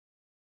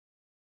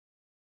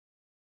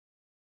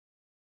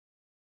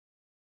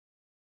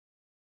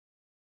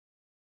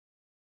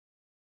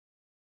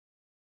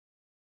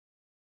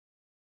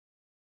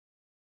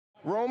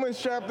Romans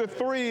chapter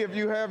 3, if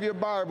you have your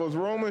Bibles.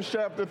 Romans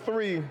chapter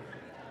 3.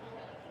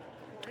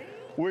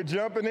 We're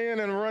jumping in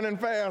and running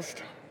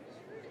fast.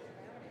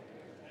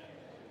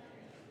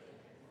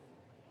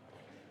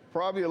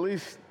 Probably at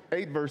least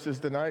 8 verses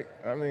tonight.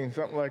 I mean,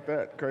 something like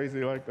that,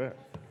 crazy like that.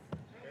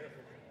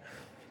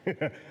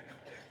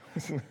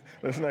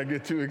 Let's not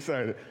get too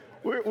excited.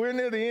 We're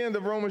near the end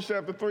of Romans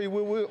chapter 3.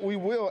 We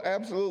will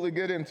absolutely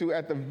get into,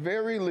 at the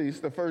very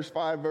least, the first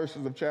 5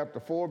 verses of chapter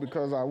 4,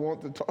 because I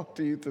want to talk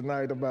to you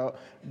tonight about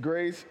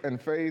grace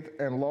and faith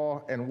and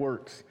law and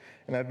works.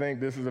 And I think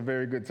this is a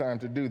very good time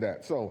to do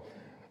that. So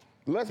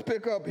let's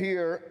pick up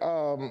here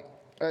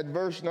at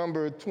verse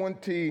number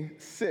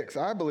 26,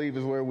 I believe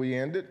is where we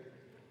ended,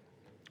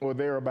 or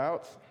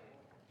thereabouts.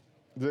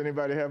 Does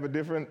anybody have a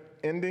different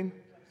ending?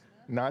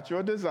 Not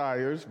your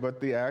desires,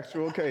 but the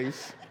actual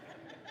case.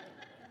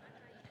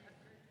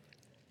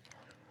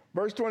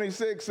 Verse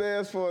 26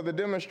 says, "For the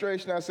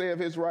demonstration, I say, of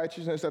his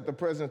righteousness at the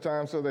present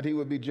time, so that he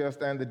would be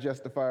just and the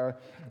justifier,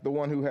 the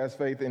one who has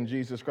faith in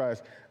Jesus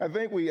Christ." I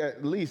think we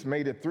at least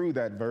made it through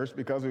that verse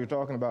because we were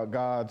talking about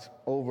God's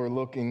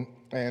overlooking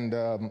and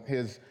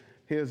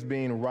his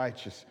being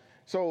righteous.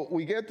 So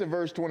we get to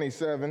verse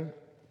 27,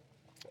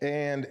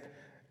 and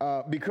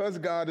because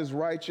God is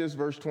righteous,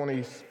 verse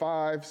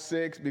 25,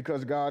 6,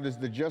 because God is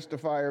the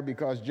justifier,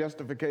 because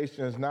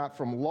justification is not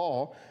from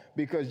law,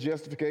 because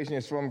justification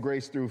is from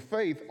grace through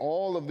faith,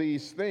 all of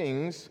these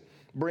things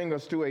bring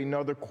us to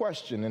another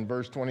question in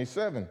verse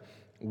 27.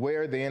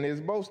 Where then is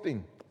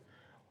boasting?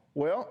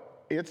 Well,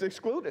 it's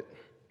excluded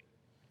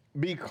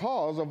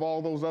because of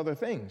all those other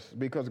things.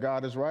 Because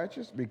God is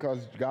righteous,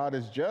 because God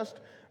is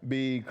just,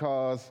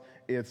 because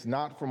it's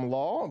not from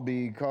law,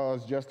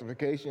 because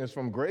justification is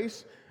from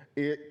grace.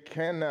 It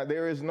cannot,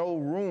 there is no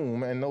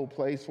room and no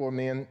place for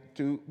men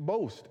to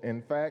boast.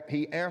 In fact,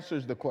 he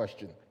answers the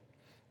question.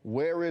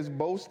 Where is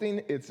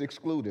boasting? It's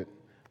excluded.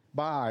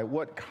 By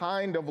what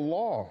kind of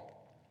law?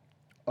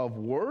 Of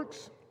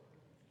works?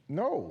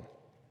 No,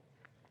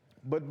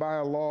 but by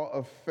a law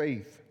of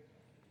faith.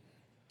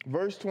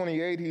 Verse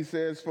 28, he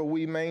says, "For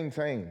we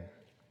maintain,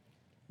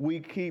 we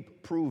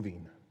keep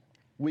proving,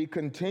 we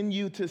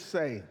continue to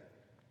say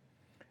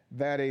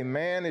that a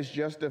man is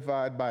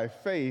justified by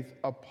faith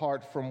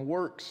apart from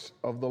works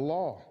of the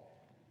law."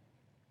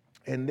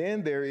 And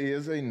then there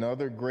is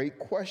another great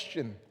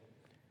question.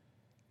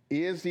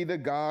 Is he the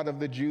God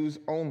of the Jews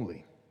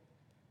only?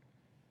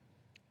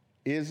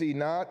 Is he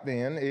not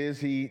then? Is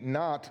he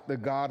not the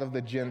God of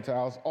the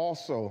Gentiles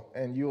also?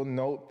 And you'll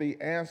note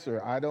the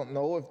answer. I don't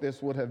know if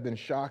this would have been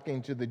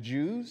shocking to the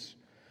Jews,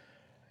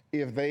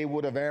 if they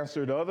would have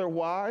answered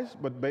otherwise,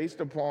 but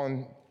based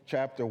upon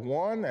chapter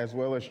 1 as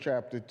well as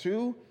chapter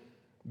 2,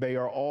 they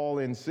are all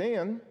in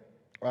sin,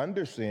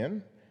 under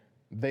sin.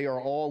 They are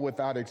all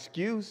without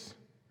excuse.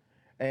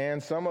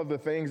 And some of the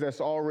things that's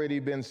already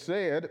been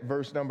said,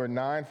 verse number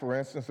 9, for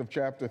instance, of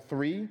chapter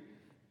 3,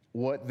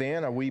 what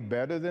then? Are we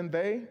better than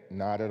they?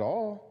 Not at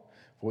all.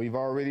 For we've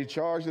already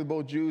charged that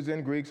both Jews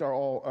and Greeks are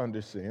all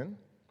under sin.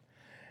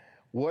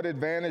 What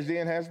advantage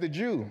then has the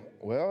Jew?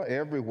 Well,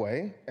 every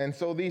way. And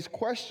so these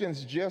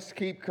questions just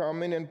keep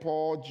coming, and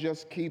Paul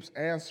just keeps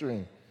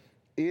answering.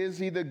 Is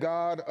he the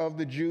God of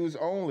the Jews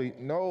only?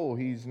 No,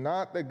 he's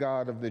not the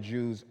God of the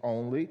Jews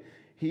only.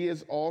 He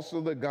is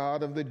also the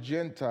God of the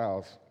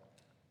Gentiles.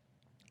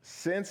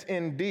 Since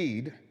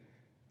indeed,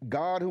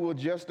 God who will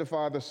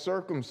justify the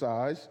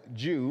circumcised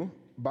Jew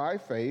by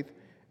faith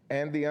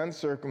and the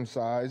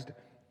uncircumcised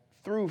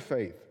through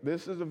faith.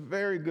 This is a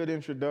very good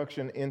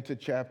introduction into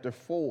chapter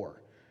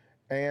 4.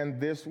 And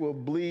this will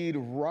bleed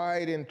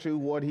right into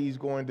what he's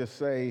going to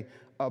say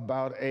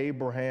about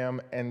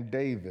Abraham and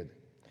David.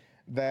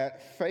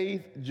 That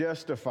faith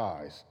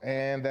justifies,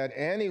 and that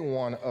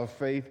anyone of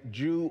faith,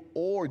 Jew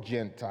or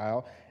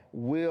Gentile,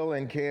 will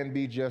and can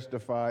be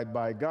justified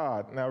by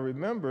God. Now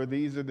remember,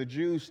 these are the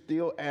Jews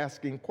still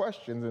asking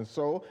questions, and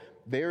so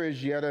there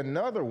is yet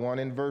another one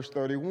in verse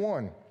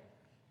 31.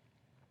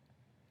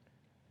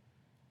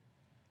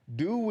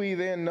 Do we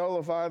then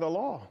nullify the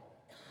law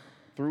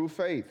through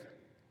faith?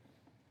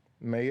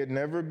 May it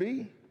never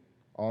be.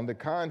 On the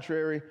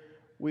contrary,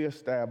 we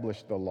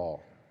establish the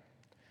law.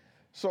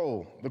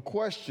 So, the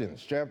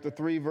questions, chapter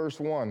 3,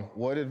 verse 1,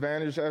 what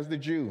advantage has the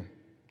Jew?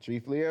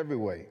 Chiefly every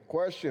way.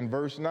 Question,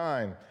 verse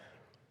 9,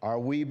 are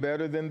we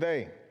better than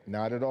they?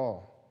 Not at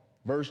all.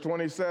 Verse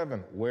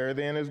 27, where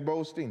then is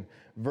boasting?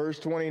 Verse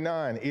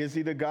 29, is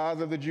he the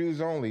God of the Jews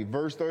only?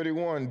 Verse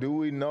 31, do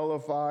we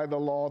nullify the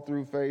law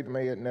through faith?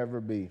 May it never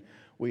be.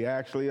 We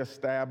actually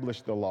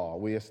establish the law.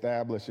 We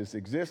establish its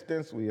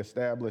existence. We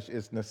establish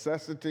its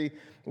necessity.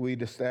 We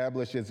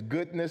establish its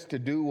goodness to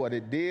do what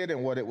it did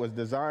and what it was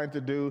designed to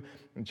do.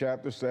 In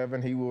chapter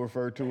 7, he will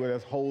refer to it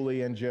as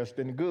holy and just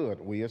and good.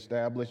 We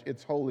establish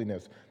its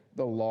holiness.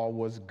 The law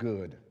was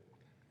good.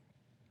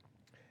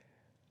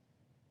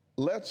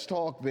 Let's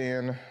talk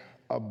then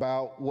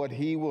about what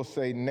he will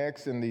say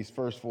next in these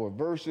first 4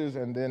 verses,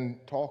 and then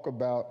talk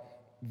about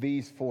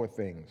these 4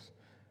 things.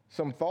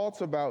 Some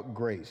thoughts about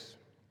grace.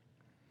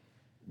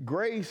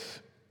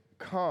 Grace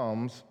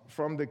comes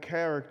from the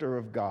character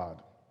of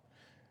God.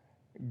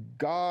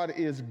 God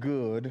is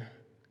good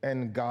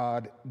and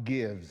God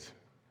gives.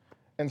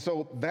 And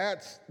so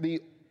that's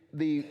the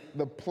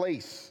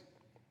place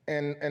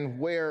and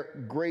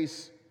where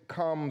grace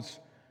comes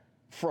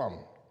from.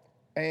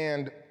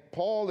 And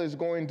Paul is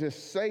going to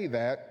say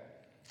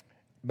that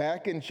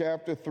back in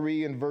chapter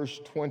 3 and verse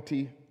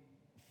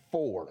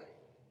 24.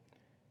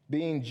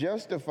 Being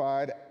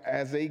justified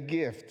as a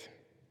gift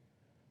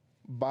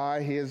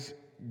by his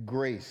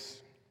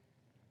grace.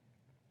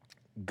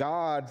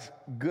 God's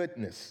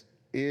goodness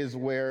is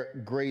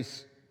where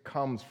grace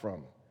comes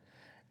from.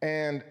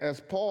 And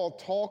as Paul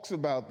talks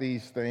about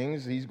these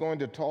things, he's going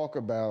to talk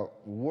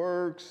about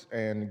works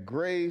and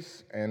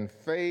grace and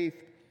faith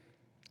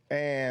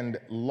and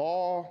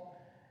law.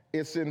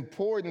 It's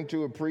important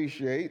to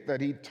appreciate that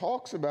he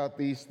talks about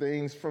these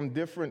things from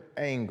different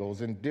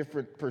angles and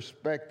different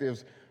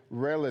perspectives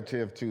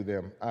relative to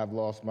them. I've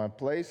lost my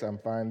place. I'm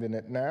finding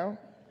it now.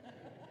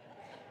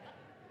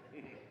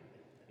 I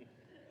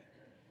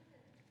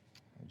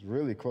was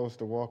really close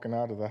to walking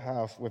out of the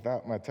house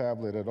without my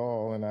tablet at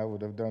all, and I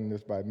would have done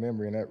this by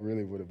memory, and that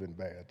really would have been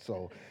bad.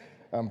 So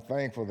I'm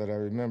thankful that I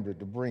remembered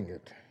to bring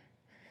it.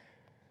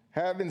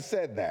 Having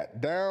said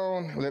that,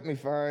 down, let me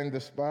find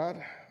the spot.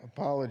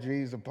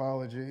 Apologies.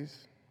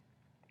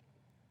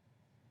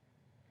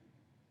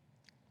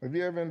 Have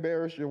you ever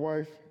embarrassed your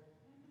wife?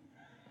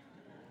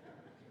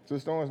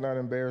 Sister Owen's not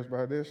embarrassed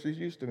by this. She's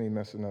used to me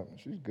messing up.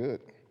 She's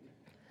good.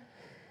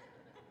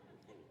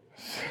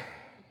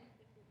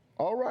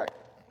 All right,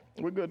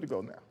 we're good to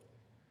go now.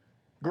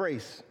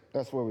 Grace,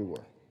 that's where we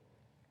were.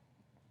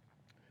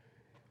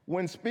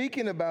 When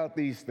speaking about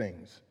these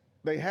things,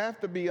 they have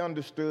to be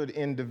understood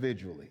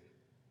individually.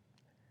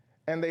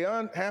 And they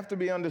have to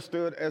be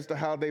understood as to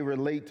how they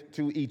relate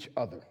to each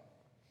other.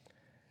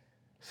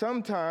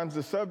 Sometimes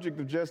the subject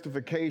of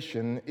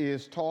justification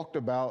is talked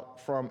about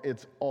from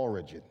its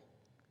origin,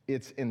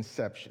 its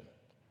inception.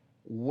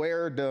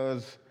 Where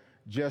does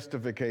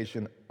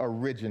justification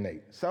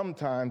originate?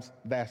 Sometimes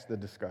that's the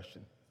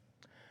discussion.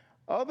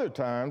 Other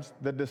times,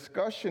 the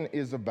discussion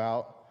is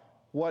about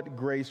what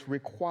grace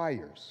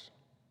requires.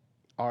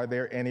 Are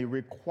there any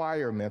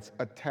requirements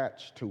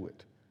attached to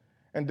it?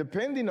 And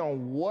depending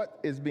on what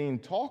is being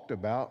talked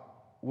about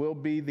will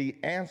be the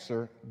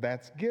answer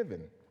that's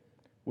given,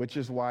 which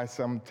is why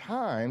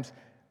sometimes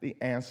the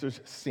answers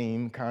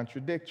seem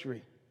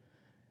contradictory.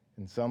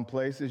 In some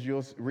places,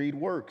 you'll read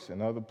works.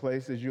 In other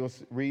places, you'll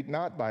read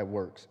not by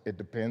works. It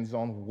depends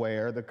on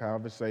where the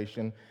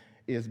conversation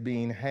is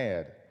being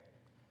had.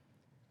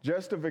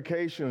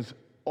 Justification's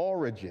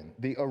origin,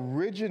 the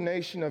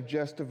origination of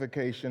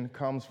justification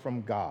comes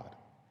from God.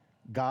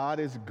 God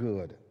is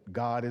good.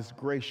 God is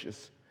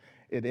gracious.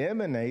 It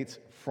emanates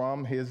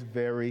from his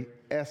very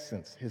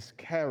essence, his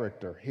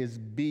character, his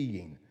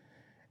being.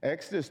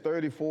 Exodus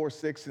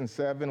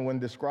 34:6-7, when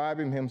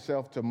describing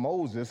himself to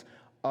Moses,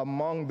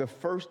 among the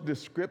first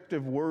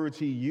descriptive words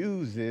he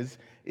uses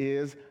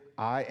is,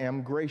 I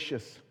am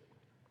gracious.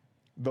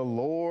 The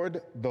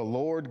Lord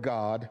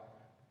God,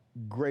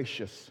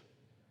 gracious.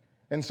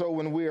 And so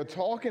when we are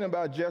talking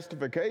about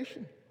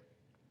justification,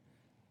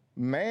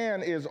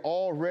 man is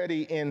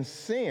already in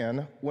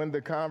sin when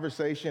the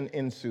conversation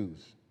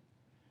ensues.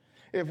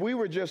 If we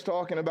were just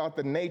talking about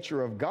the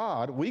nature of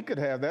God, we could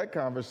have that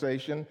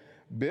conversation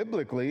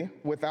biblically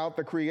without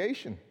the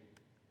creation.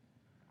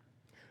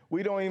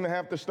 We don't even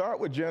have to start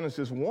with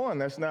Genesis 1.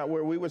 That's not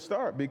where we would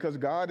start, because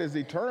God is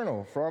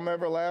eternal, from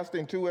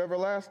everlasting to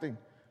everlasting.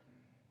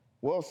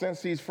 Well,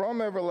 since he's from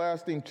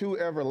everlasting to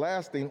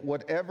everlasting,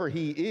 whatever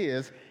he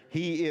is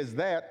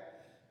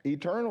that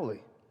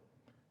eternally.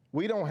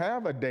 We don't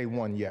have a day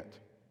one yet.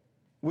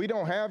 We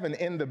don't have an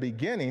in the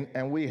beginning,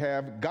 and we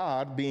have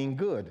God being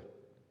good.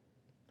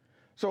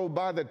 So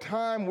by the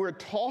time we're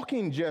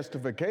talking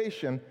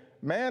justification,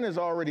 man is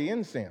already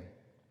in sin.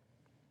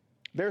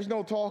 There's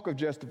no talk of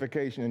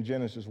justification in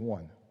Genesis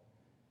 1.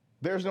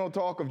 There's no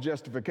talk of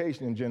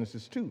justification in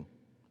Genesis 2.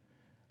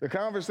 The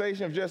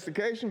conversation of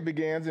justification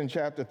begins in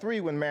chapter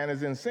 3 when man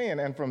is in sin.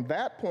 And from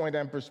that point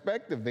and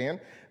perspective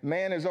then,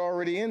 man is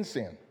already in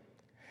sin.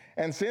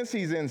 And since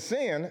he's in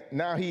sin,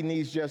 now he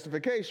needs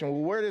justification.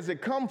 Well, where does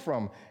it come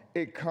from?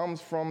 It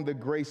comes from the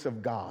grace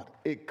of God.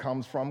 It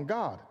comes from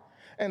God.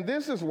 And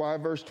this is why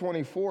verse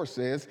 24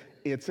 says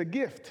it's a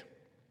gift.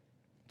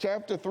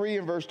 Chapter 3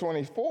 and verse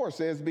 24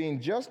 says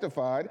being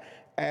justified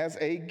as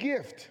a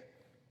gift.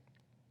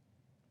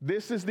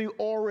 This is the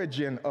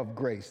origin of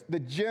grace, the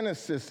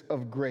genesis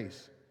of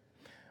grace.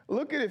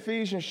 Look at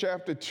Ephesians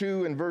chapter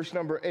 2 and verse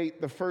number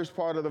 8, the first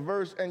part of the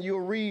verse, and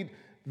you'll read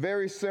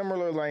very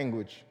similar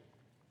language.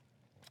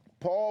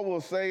 Paul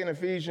will say in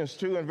Ephesians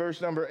 2 and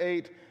verse number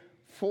 8,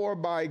 for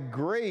by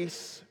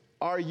grace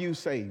are you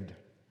saved.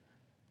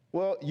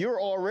 Well, you're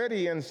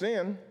already in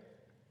sin,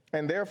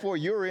 and therefore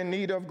you're in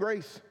need of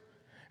grace.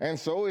 And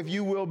so if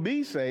you will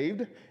be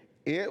saved,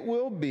 it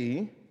will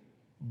be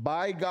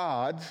by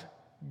God's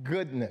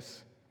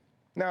goodness.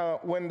 Now,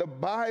 when the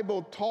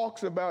Bible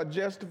talks about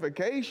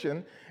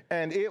justification,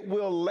 and it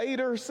will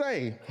later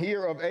say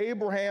here of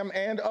Abraham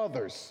and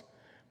others,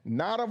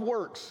 not of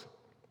works.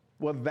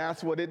 Well,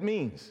 that's what it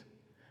means.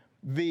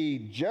 The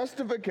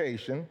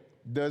justification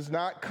does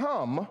not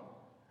come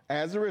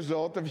as a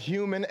result of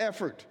human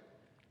effort.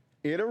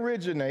 It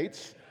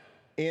originates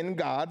in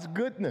God's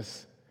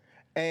goodness.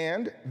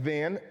 And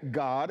then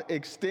God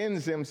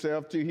extends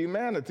himself to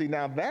humanity.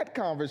 Now, that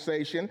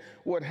conversation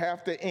would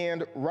have to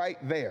end right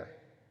there,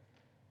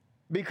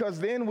 because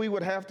then we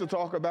would have to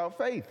talk about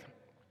faith.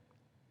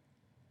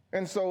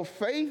 And so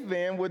faith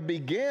then would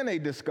begin a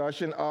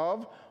discussion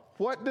of,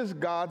 what does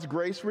God's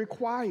grace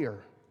require?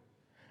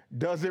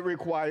 Does it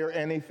require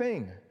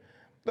anything?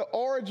 The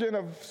origin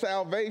of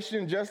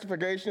salvation,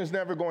 justification is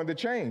never going to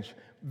change.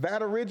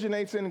 That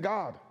originates in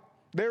God.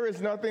 There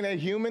is nothing a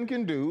human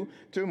can do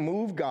to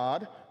move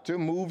God to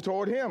move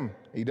toward him.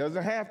 He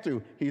doesn't have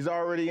to. He's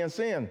already in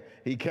sin.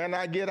 He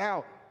cannot get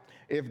out.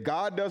 If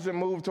God doesn't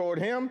move toward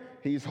him,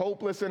 he's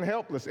hopeless and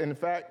helpless. In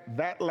fact,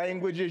 that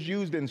language is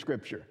used in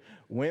Scripture.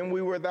 When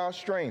we were without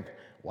strength,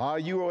 while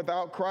you were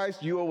without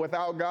Christ, you were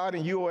without God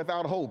and you were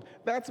without hope.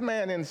 That's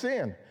man in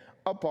sin,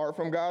 apart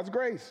from God's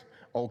grace.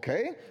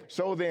 Okay,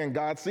 so then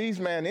God sees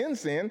man in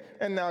sin,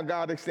 and now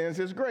God extends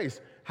his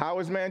grace. How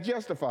is man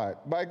justified?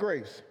 By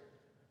grace.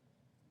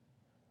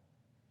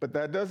 But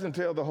that doesn't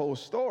tell the whole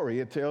story.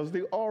 It tells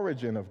the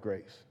origin of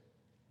grace.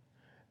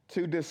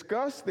 To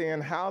discuss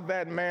then how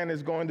that man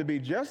is going to be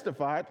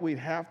justified, we'd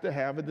have to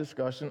have a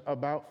discussion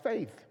about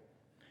faith,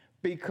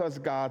 because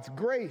God's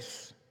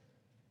grace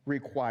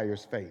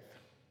requires faith.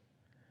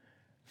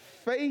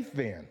 Faith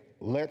then,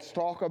 let's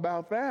talk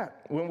about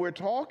that. When we're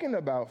talking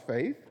about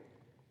faith,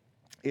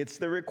 it's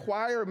the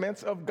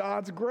requirements of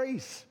God's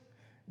grace.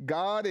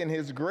 God in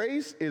his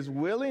grace is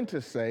willing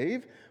to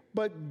save,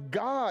 but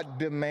God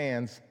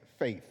demands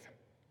faith.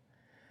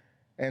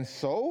 And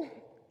so,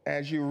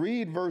 as you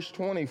read verse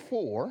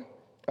 24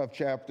 of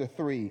chapter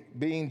 3,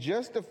 being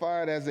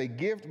justified as a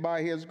gift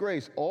by his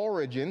grace,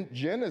 origin,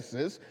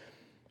 Genesis,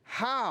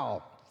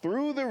 how?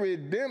 Through the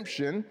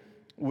redemption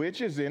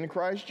which is in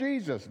Christ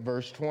Jesus.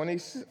 Verse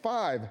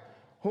 25,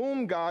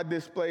 whom God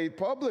displayed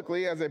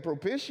publicly as a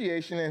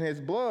propitiation in his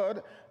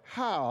blood.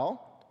 How?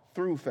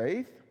 Through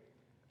faith,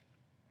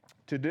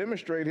 to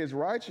demonstrate his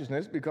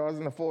righteousness, because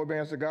in the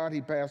forbearance of God he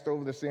passed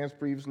over the sins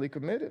previously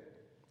committed.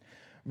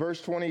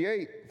 Verse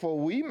 28, for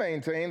we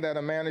maintain that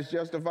a man is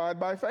justified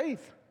by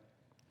faith,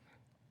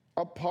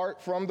 apart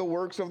from the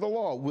works of the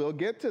law. We'll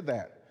get to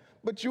that.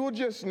 But you'll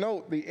just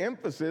note the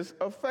emphasis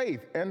of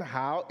faith and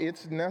how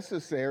it's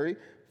necessary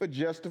for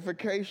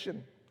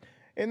justification.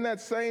 In that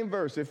same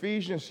verse,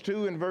 Ephesians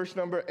 2 and verse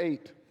number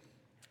 8,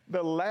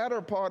 the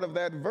latter part of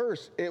that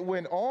verse, it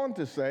went on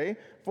to say,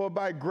 for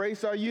by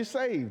grace are you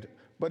saved.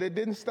 But it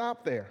didn't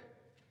stop there.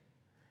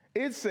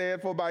 It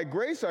said, for by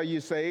grace are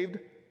you saved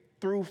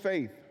through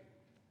faith.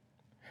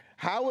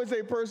 How is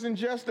a person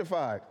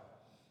justified?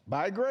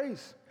 By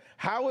grace.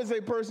 How is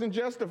a person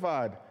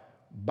justified?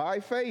 By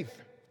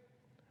faith.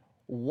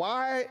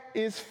 Why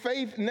is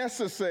faith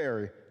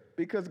necessary?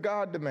 Because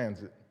God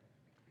demands it.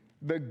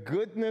 The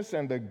goodness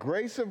and the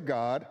grace of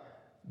God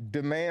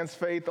demands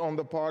faith on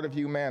the part of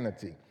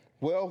humanity.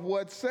 Well,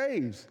 what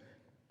saves?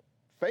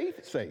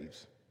 Faith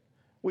saves.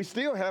 We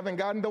still haven't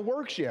gotten to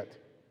works yet,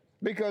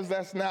 because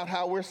that's not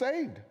how we're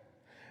saved.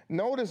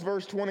 Notice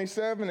verse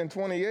 27 and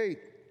 28.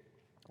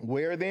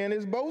 Where then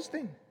is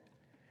boasting?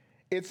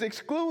 It's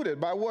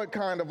excluded by what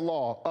kind of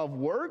law? Of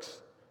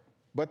works?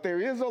 But there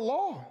is a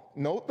law.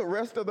 Note the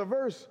rest of the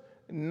verse.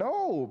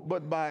 No,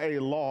 but by a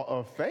law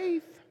of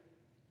faith.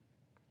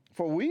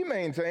 For we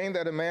maintain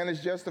that a man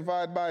is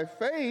justified by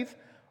faith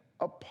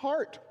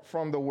apart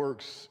from the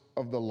works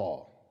of the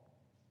law.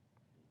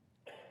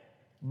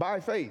 By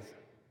faith,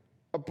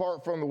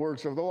 apart from the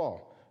works of the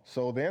law.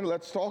 So then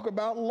let's talk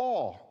about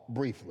law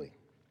briefly.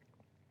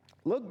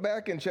 Look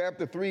back in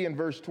chapter 3 and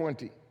verse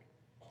 20.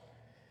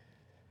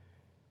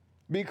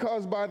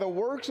 Because by the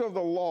works of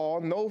the law,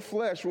 no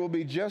flesh will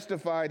be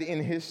justified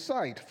in his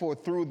sight, for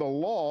through the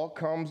law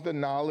comes the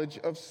knowledge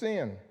of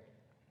sin.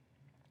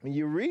 When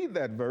you read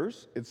that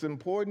verse, it's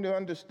important to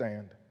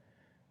understand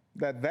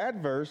that that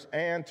verse,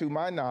 and to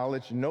my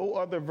knowledge, no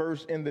other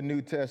verse in the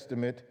New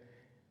Testament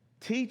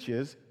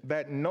teaches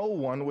that no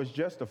one was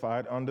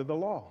justified under the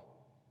law.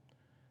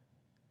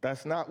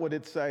 That's not what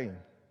it's saying.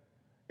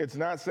 It's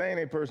not saying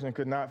a person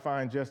could not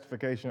find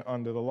justification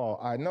under the law.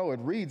 I know it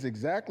reads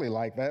exactly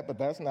like that, but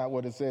that's not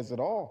what it says at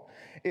all.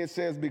 It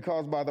says,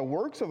 because by the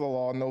works of the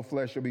law, no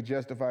flesh shall be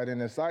justified in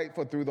his sight,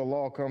 for through the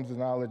law comes the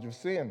knowledge of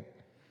sin.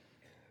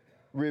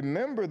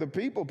 Remember, the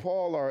people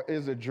Paul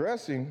is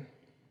addressing,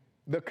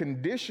 the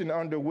condition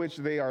under which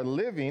they are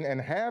living and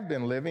have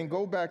been living.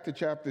 Go back to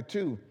chapter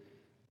 2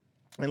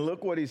 and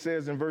look what he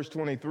says in verse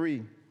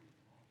 23.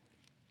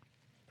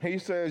 He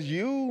says,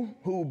 you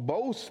who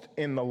boast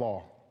in the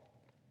law,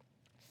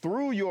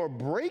 through your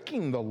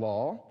breaking the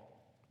law,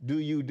 do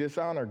you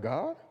dishonor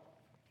God?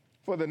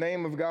 For the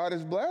name of God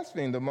is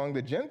blasphemed among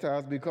the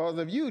Gentiles because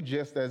of you,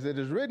 just as it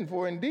is written.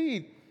 For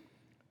indeed,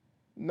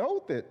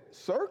 note that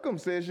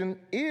circumcision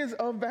is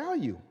of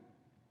value.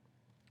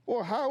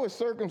 Or how is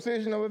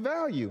circumcision of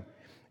value?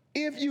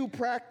 If you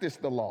practice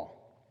the law.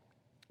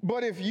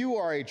 But if you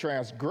are a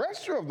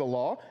transgressor of the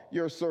law,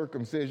 your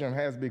circumcision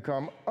has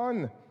become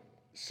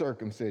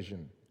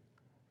uncircumcision.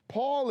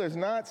 Paul is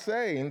not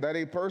saying that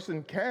a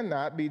person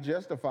cannot be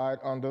justified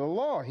under the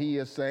law. He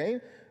is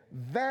saying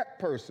that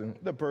person,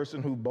 the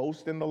person who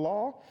boasts in the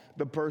law,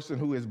 the person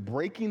who is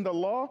breaking the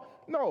law,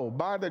 no,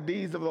 by the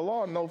deeds of the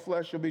law, no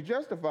flesh shall be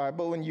justified.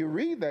 But when you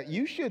read that,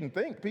 you shouldn't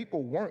think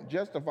people weren't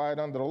justified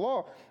under the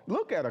law.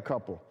 Look at a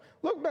couple.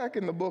 Look back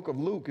in the book of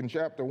Luke in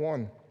chapter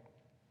 1.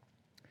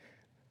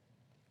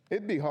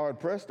 It'd be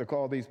hard-pressed to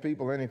call these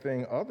people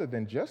anything other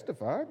than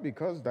justified,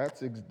 because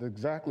that's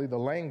exactly the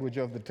language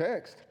of the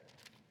text.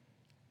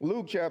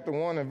 Luke chapter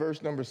 1 and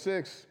verse number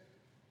 6.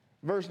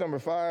 Verse number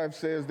 5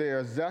 says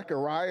there,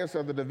 Zacharias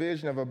of the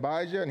division of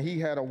Abijah, and he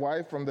had a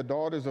wife from the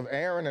daughters of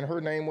Aaron, and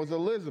her name was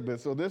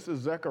Elizabeth. So this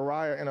is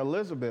Zechariah and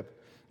Elizabeth.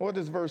 What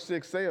does verse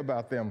 6 say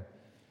about them?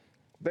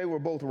 They were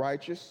both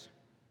righteous.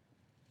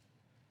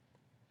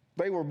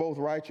 They were both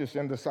righteous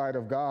in the sight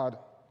of God,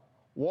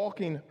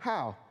 walking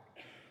how?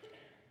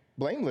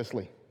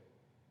 Blamelessly.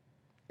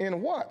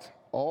 In what?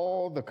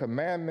 All the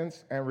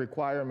commandments and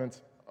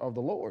requirements of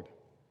the Lord.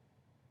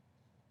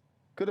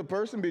 Could a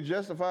person be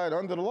justified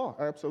under the law?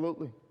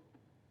 Absolutely.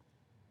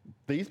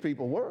 These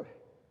people were.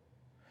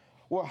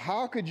 Well,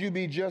 how could you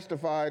be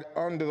justified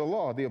under the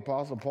law? The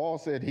Apostle Paul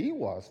said he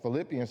was.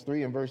 Philippians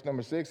 3 and verse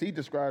number 6, he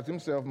describes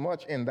himself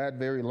much in that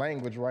very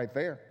language right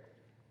there.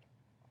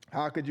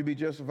 How could you be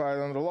justified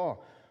under the law?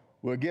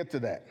 We'll get to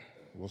that.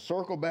 We'll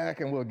circle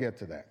back and we'll get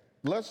to that.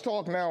 Let's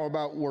talk now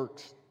about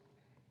works.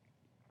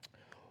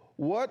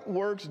 What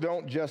works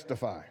don't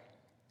justify?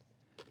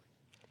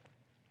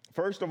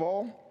 First of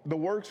all, the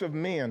works of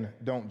men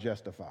don't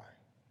justify.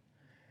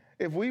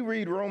 If we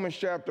read Romans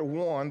chapter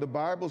 1, the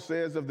Bible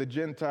says of the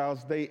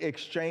Gentiles, they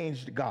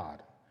exchanged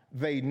God.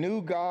 They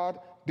knew God,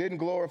 didn't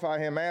glorify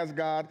him as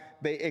God,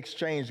 they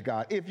exchanged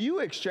God. If you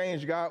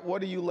exchange God,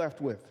 what are you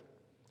left with?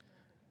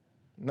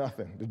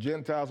 Nothing. The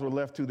Gentiles were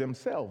left to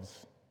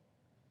themselves.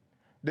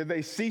 Did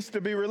they cease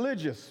to be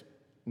religious?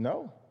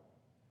 No.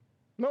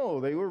 No,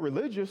 they were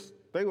religious.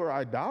 They were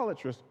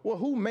idolatrous. Well,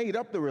 who made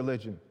up the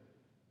religion?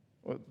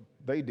 Well,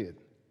 they did.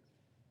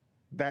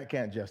 That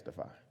can't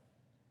justify.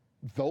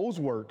 Those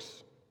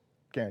works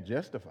can't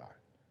justify.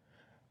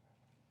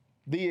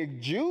 The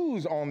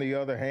Jews, on the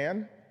other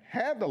hand,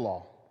 had the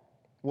law.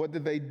 What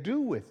did they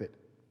do with it?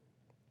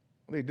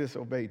 They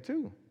disobeyed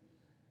too.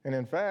 And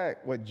in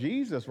fact, what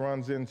Jesus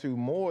runs into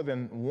more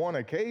than one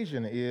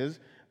occasion is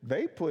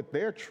they put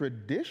their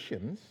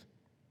traditions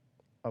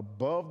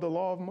above the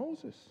law of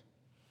Moses.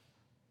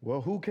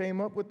 Well, who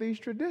came up with these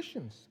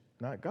traditions?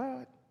 Not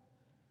God.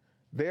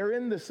 They're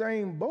in the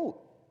same boat.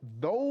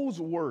 Those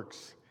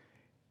works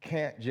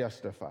can't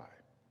justify.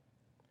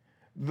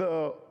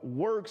 The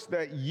works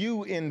that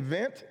you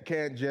invent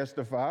can't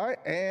justify,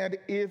 and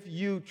if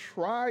you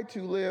try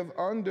to live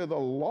under the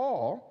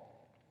law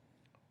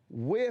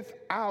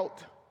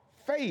without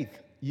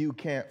faith, you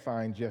can't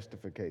find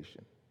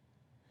justification.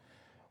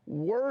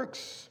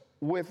 Works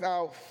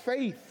without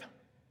faith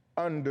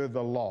under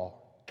the law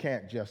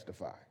can't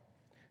justify.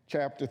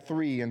 Chapter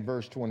 3 and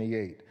verse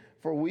 28.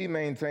 For we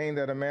maintain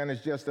that a man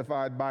is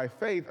justified by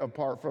faith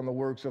apart from the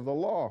works of the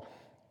law.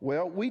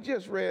 Well, we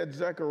just read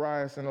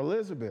Zacharias and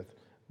Elizabeth.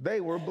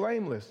 They were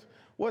blameless.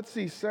 What's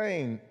he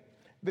saying?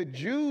 The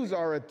Jews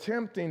are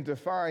attempting to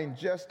find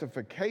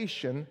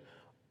justification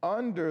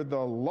under the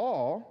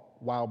law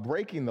while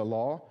breaking the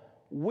law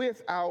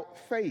without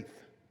faith.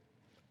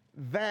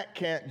 That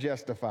can't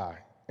justify.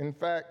 In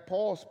fact,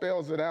 Paul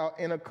spells it out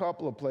in a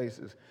couple of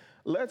places.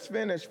 Let's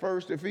finish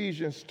first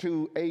Ephesians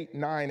 2, 8,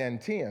 9, and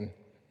 10.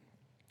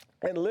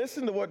 And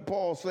listen to what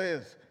Paul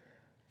says.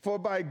 For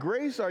by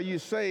grace are you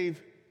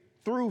saved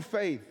through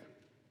faith,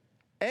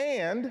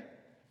 and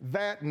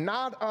that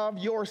not of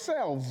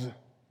yourselves.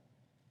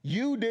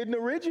 You didn't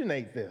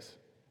originate this.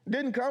 It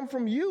didn't come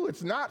from you.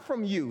 It's not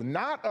from you,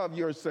 not of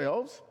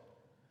yourselves,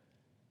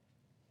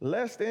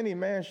 lest any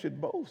man should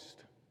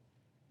boast.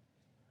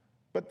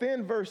 But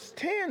then verse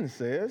 10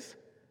 says,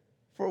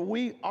 for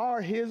we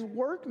are his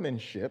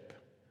workmanship,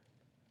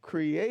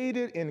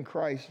 created in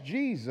Christ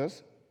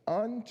Jesus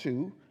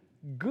unto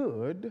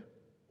good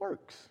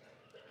works.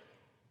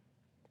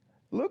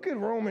 Look at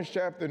Romans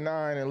chapter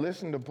 9 and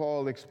listen to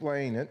Paul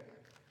explain it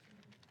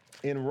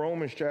in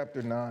Romans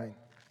chapter 9.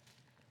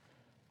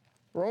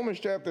 Romans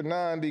chapter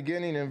 9,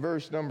 beginning in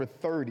verse number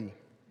 30.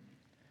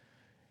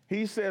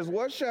 He says,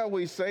 what shall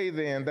we say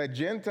then, that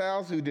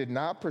Gentiles who did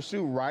not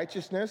pursue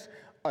righteousness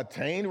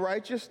attained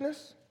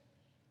righteousness?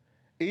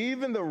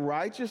 Even the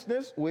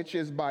righteousness which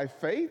is by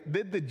faith?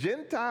 Did the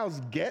Gentiles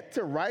get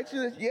to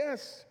righteousness?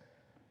 Yes.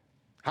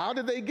 How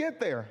did they get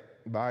there?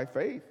 By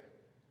faith.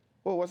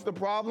 Well, what's the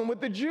problem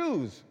with the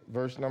Jews?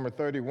 Verse number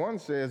 31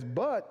 says,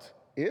 but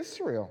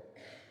Israel,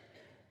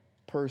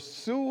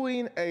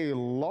 pursuing a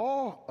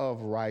law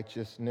of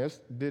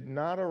righteousness, did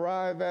not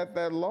arrive at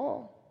that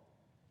law.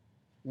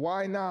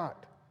 Why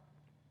not?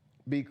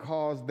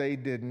 Because they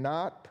did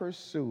not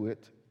pursue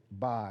it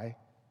by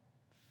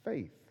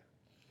faith,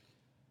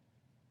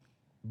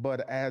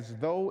 but as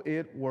though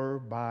it were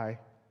by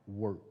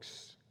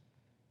works.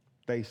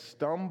 They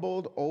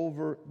stumbled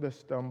over the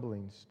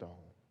stumbling stone.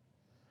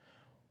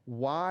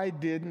 Why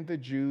didn't the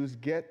Jews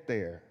get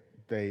there?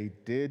 They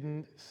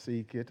didn't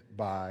seek it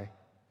by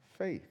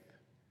faith.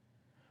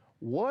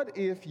 What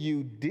if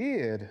you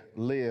did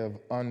live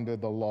under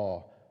the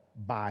law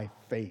by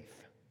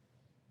faith?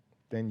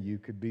 Then you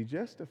could be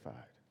justified.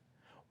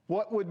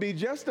 What would be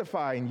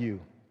justifying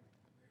you?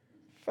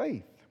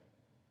 Faith,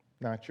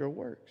 not your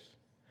works.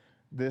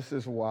 This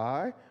is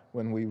why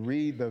when we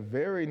read the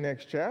very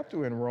next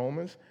chapter in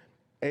Romans,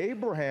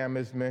 Abraham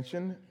is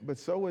mentioned, but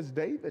so is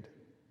David.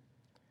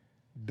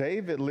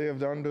 David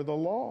lived under the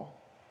law.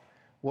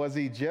 Was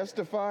he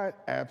justified?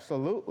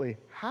 Absolutely.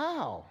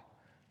 How?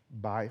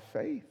 By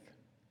faith.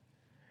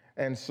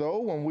 And so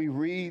when we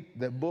read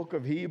the book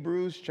of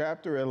Hebrews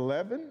chapter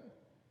 11,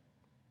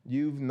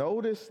 you've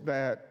noticed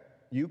that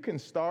you can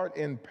start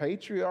in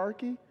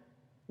patriarchy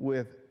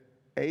with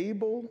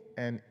Abel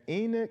and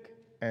Enoch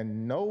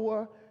and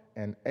Noah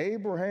and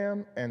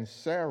Abraham and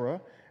Sarah,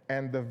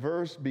 and the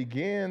verse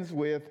begins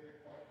with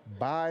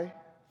by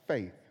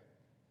faith.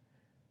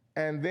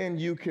 And then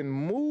you can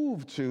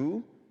move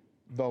to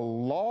the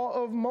law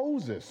of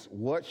Moses.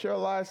 What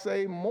shall I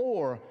say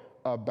more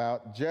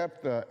about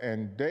Jephthah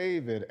and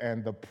David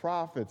and the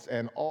prophets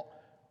and all?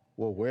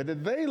 Well, where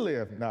did they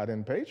live? Not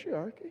in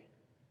patriarchy.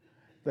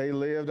 They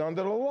lived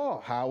under the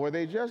law. How were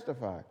they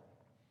justified?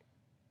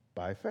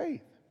 By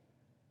faith.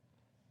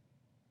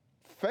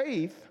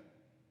 Faith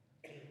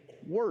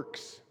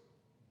works.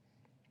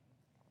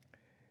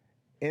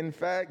 In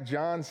fact,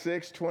 John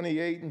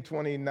 6:28 and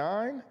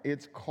 29,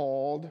 it's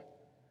called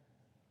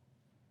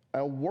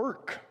a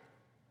work.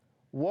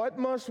 What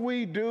must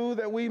we do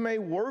that we may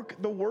work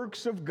the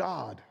works of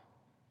God?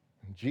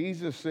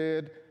 Jesus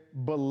said,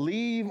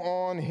 believe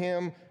on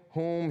him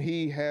whom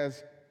he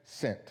has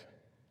sent.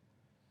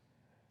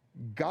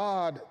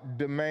 God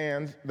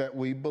demands that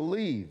we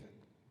believe.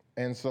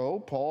 And so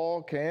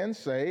Paul can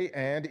say,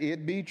 and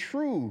it be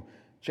true,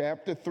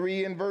 chapter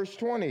 3 and verse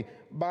 20,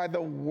 by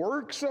the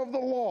works of the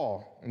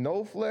law,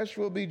 no flesh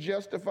will be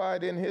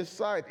justified in his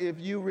sight. If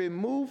you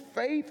remove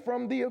faith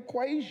from the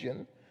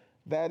equation,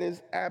 that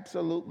is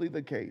absolutely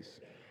the case.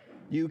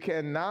 You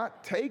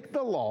cannot take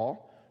the law,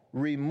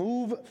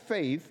 remove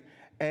faith,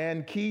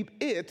 and keep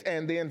it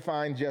and then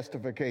find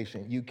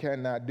justification. You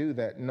cannot do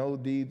that. No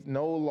deeds,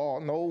 no law,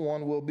 no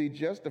one will be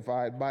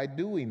justified by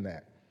doing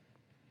that.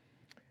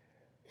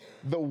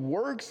 The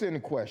works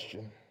in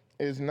question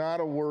is not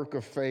a work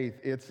of faith.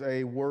 It's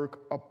a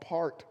work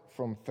apart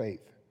from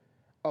faith,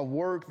 a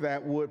work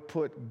that would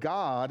put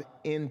God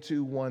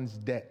into one's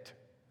debt.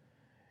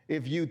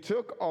 If you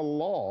took a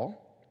law,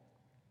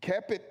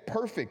 kept it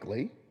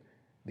perfectly,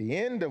 the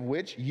end of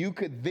which you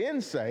could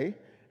then say,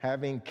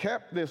 having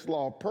kept this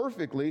law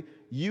perfectly,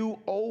 you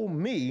owe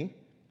me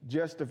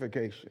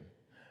justification.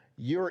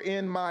 You're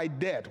in my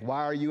debt.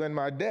 Why are you in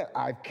my debt?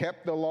 I've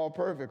kept the law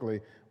perfectly.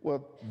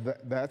 Well,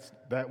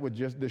 that would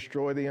just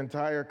destroy the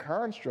entire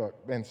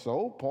construct. And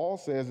so Paul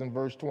says in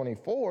verse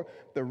 24,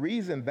 the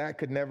reason that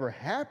could never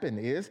happen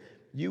is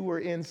you were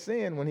in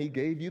sin when he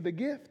gave you the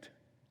gift.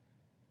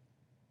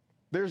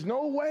 There's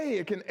no way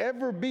it can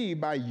ever be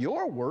by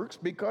your works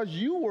because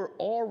you were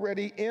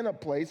already in a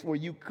place where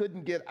you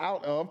couldn't get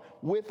out of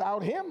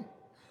without him.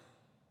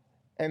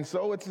 And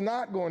so it's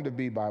not going to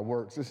be by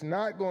works. It's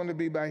not going to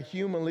be by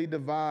humanly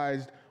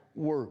devised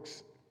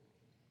works.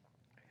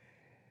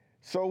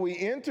 So we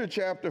enter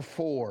chapter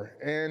 4,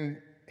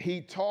 and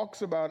he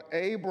talks about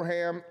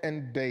Abraham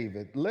and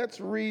David. Let's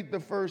read the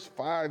first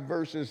 5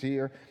 verses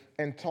here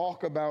and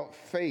talk about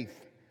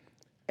faith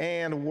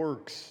and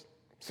works.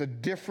 It's a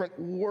different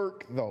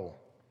work, though.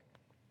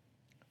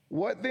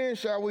 What then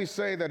shall we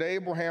say that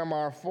Abraham,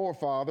 our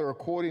forefather,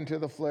 according to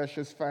the flesh,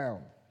 has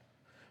found?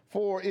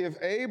 For if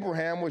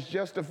Abraham was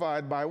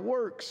justified by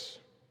works,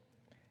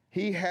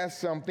 he has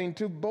something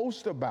to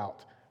boast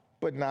about,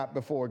 but not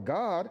before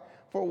God.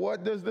 For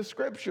what does the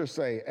scripture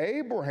say?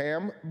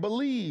 Abraham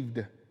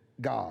believed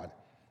God,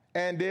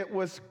 and it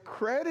was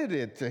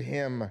credited to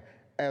him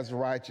as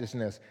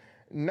righteousness.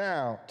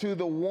 Now, to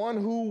the one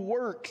who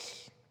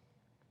works,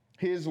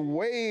 his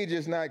wage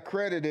is not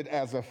credited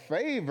as a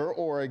favor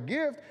or a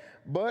gift,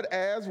 but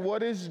as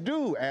what is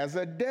due, as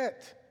a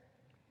debt.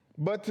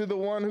 But to the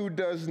one who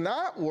does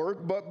not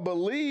work, but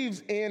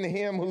believes in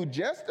him who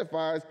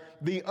justifies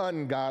the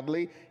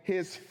ungodly,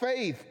 his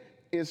faith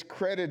is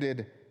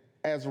credited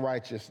as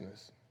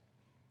righteousness.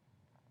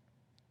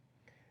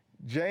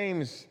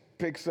 James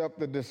picks up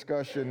the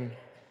discussion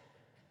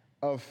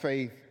of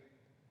faith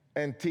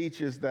and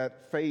teaches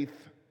that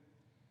faith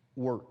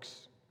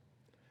works.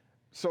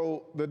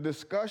 So the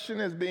discussion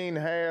is being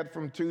had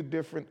from 2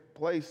 different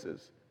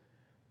places.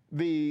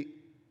 The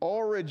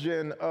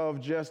origin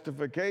of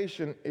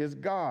justification is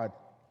God.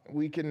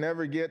 We can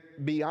never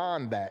get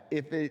beyond that.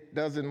 If it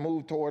doesn't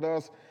move toward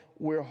us,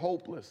 we're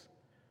hopeless.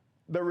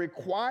 The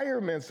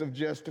requirements of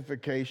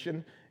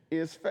justification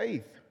is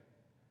faith.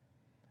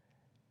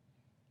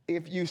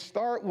 If you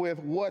start with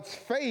what's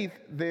faith,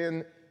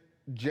 then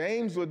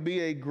James would be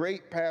a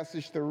great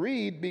passage to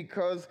read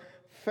because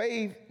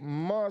faith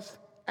must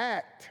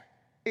act.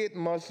 It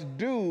must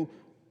do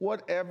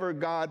whatever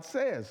God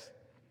says.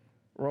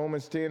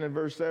 Romans 10 and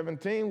verse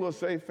 17 will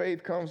say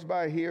faith comes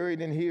by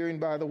hearing and hearing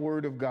by the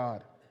word of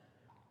God.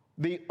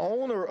 The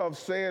owner of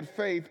said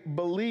faith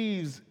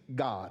believes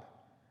God.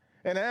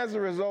 And as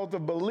a result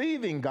of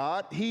believing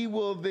God, he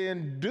will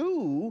then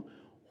do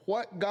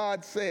what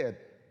God said.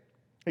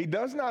 He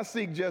does not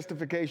seek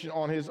justification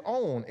on his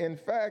own. In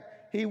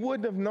fact, he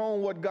wouldn't have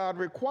known what God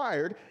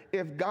required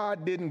if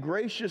God didn't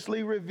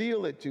graciously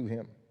reveal it to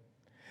him.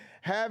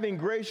 Having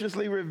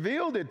graciously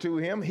revealed it to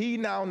him, he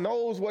now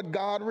knows what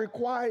God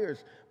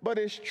requires, but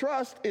his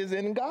trust is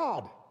in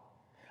God.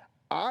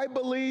 I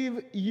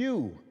believe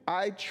you.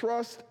 I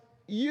trust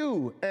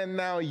you. And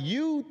now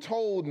you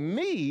told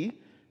me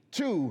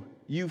to,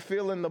 you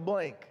fill in the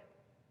blank.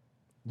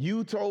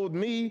 You told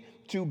me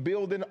to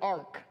build an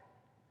ark.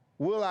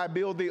 Will I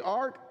build the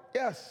ark?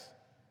 Yes,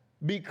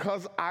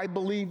 because I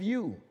believe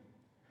you.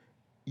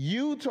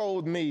 You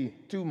told me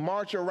to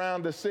march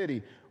around the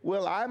city.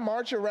 Will I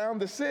march around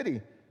the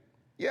city?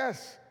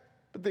 Yes,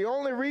 but the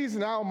only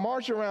reason I'll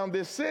march around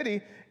this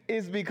city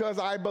is because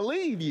I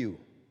believe you.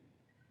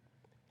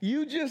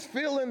 You just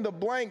fill in the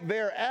blank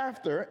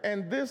thereafter,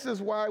 and this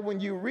is why when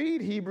you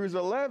read Hebrews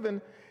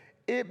 11,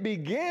 it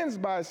begins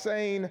by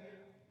saying,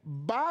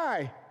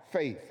 by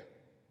faith.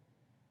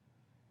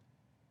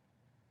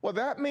 Well,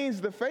 that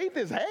means the faith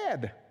is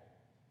had.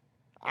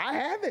 I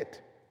have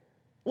it.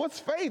 What's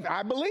faith?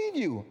 I believe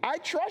you. I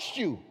trust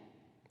you.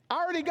 I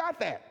already got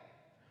that.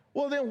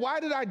 Well, then why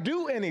did I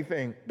do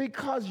anything?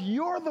 Because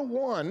you're the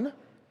one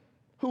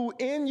who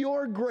in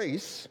your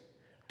grace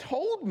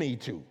told me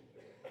to.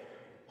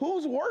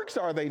 Whose works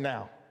are they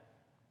now?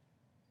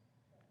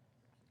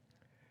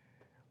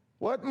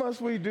 What must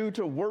we do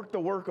to work the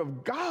work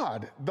of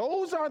God?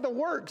 Those are the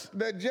works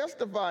that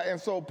justify. And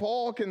so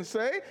Paul can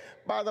say,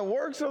 by the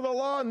works of the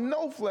law,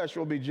 no flesh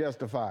will be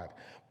justified.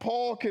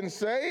 Paul can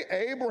say,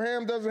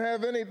 Abraham doesn't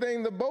have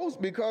anything to boast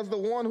because the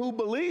one who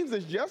believes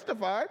is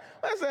justified.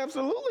 That's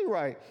absolutely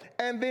right.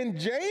 And then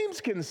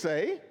James can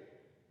say,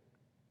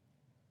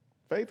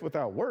 faith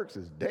without works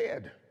is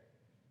dead,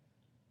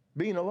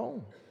 being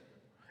alone.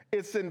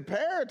 It's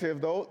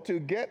imperative, though, to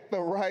get the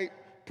right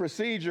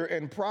procedure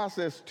and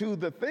process to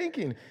the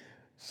thinking.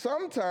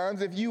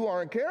 Sometimes, if you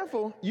aren't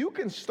careful, you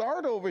can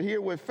start over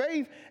here with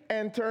faith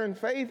and turn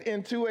faith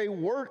into a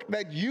work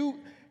that you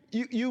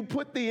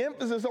put the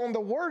emphasis on the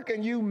work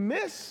and you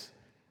miss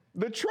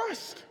the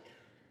trust.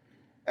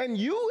 And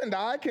you and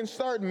I can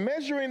start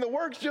measuring the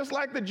works just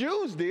like the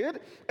Jews did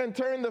and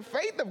turn the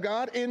faith of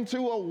God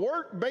into a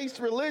work-based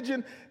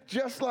religion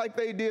just like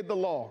they did the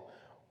law.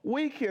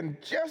 We can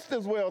just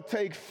as well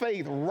take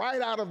faith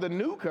right out of the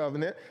new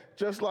covenant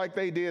just like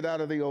they did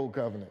out of the old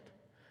covenant.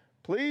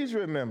 Please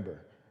remember,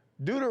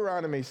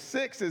 Deuteronomy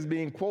 6 is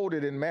being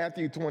quoted in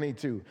Matthew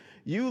 22.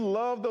 You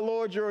love the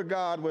Lord your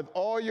God with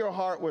all your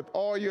heart, with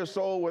all your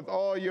soul, with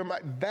all your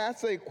might.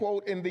 That's a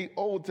quote in the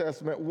Old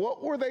Testament.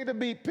 What were they to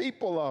be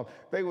people of?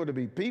 They were to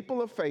be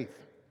people of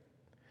faith.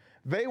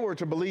 They were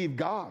to believe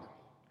God.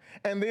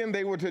 And then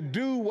they were to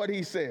do what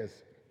he says.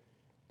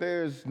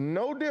 There's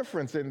no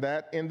difference in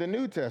that in the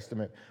New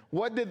Testament.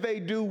 What did they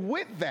do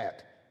with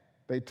that?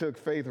 They took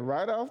faith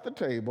right off the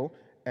table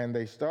and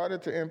they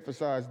started to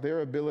emphasize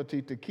their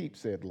ability to keep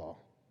said law.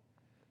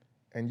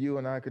 And you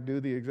and I could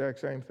do the exact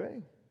same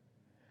thing.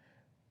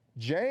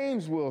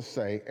 James will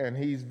say, and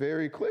he's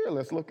very clear.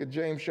 Let's look at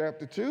James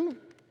chapter 2.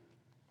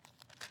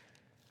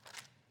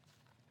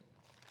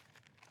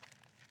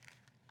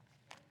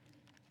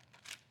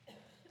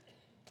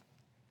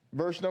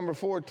 Verse number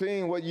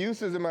 14, what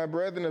use is it, my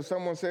brethren, if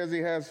someone says he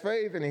has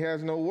faith and he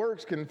has no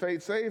works, can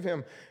faith save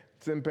him?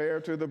 It's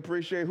imperative to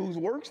appreciate whose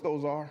works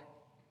those are.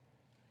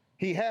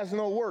 He has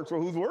no works. Well,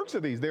 whose works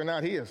are these? They're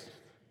not his.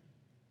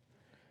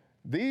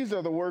 These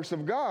are the works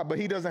of God, but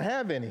he doesn't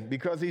have any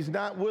because he's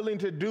not willing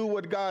to do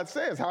what God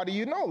says. How do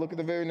you know? Look at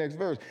the very next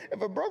verse.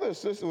 If a brother or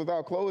sister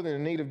without clothing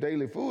in need of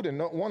daily food, and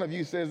one of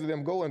you says to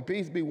them, go in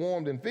peace, be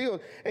warmed and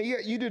filled, and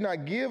yet you do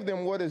not give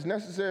them what is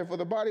necessary for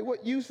the body,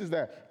 what use is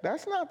that?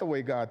 That's not the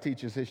way God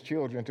teaches his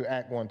children to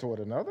act one toward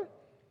another.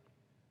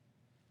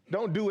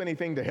 Don't do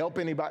anything to help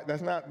anybody.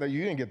 That's not,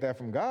 you didn't get that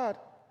from God.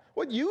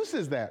 What use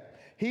is that?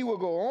 He will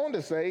go on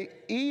to say,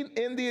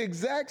 in the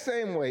exact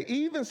same way,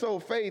 even so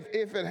faith,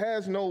 if it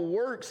has no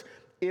works,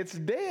 it's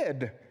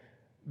dead,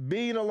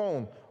 being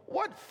alone.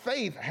 What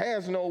faith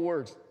has no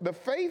works? The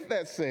faith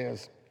that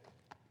says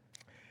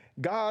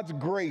God's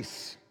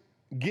grace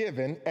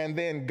given, and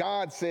then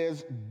God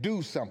says,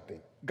 do something.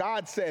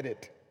 God said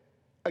it.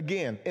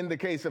 Again, in the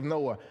case of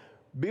Noah,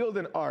 build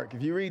an ark.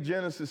 If you read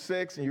Genesis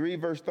 6 and you read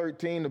verse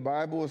 13, the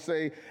Bible will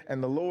say,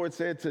 and the Lord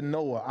said to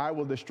Noah, I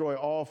will destroy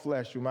all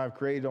flesh whom I've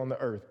created on the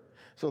earth.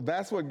 So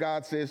that's what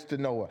God says to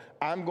Noah.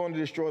 I'm going to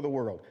destroy the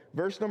world.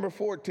 Verse number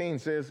 14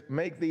 says,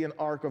 make thee an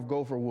ark of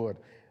gopher wood.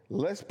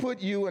 Let's put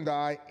you and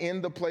I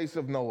in the place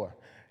of Noah.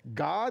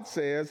 God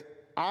says,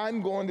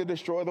 I'm going to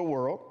destroy the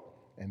world.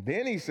 And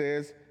then he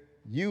says,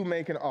 you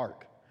make an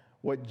ark.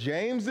 What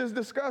James is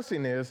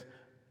discussing is,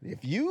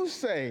 if you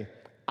say,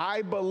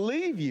 I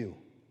believe you,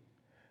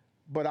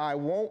 but I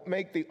won't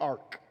make the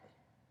ark.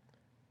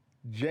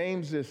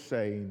 James is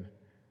saying,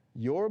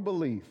 your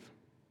belief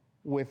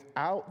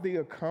without the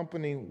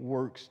accompanying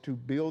works to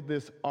build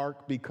this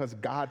ark because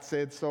God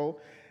said so,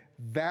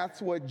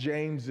 that's what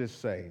James is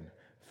saying.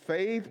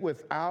 Faith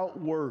without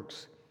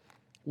works,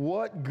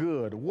 what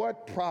good,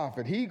 what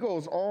profit? He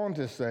goes on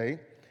to say,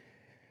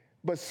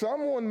 but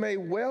someone may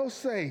well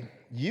say,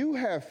 you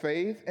have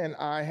faith and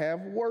I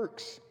have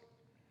works.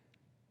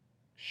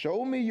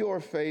 Show me your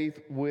faith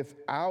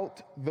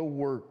without the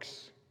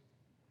works,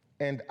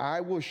 and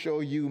I will show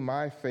you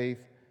my faith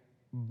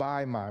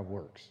by my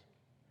works.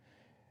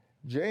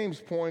 James'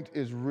 point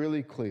is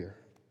really clear.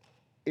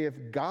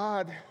 If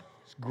God's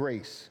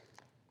grace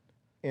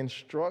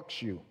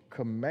instructs you,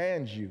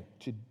 commands you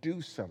to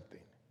do something,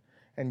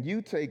 and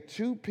you take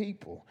two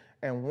people,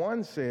 and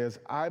one says,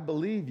 I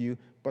believe you,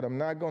 but I'm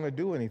not going to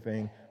do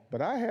anything,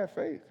 but I have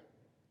faith.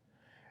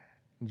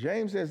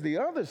 James says, the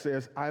other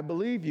says, I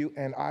believe you,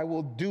 and I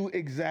will do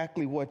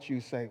exactly what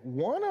you say.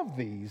 One of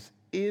these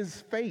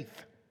is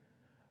faith.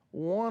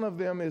 One of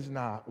them is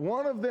not.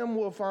 One of them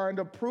will find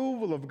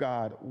approval of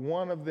God.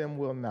 One of them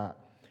will not.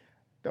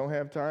 Don't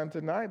have time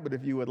tonight, but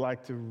if you would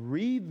like to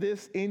read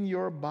this in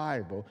your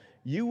Bible,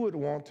 you would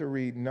want to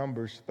read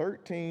Numbers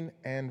 13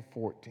 and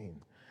 14.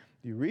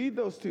 You read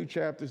those two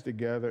chapters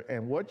together,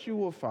 and what you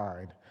will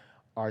find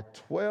are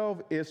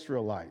 12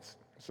 Israelites.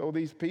 So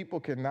these people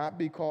cannot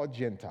be called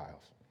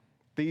Gentiles.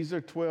 These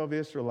are 12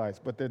 Israelites,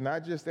 but they're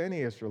not just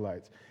any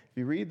Israelites. If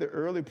you read the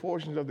early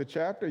portions of the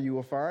chapter, you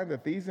will find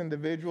that these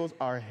individuals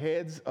are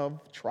heads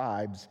of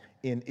tribes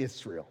in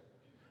Israel.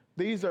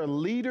 These are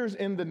leaders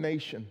in the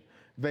nation.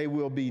 They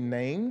will be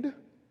named,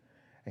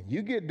 and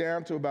you get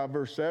down to about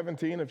verse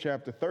 17 of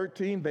chapter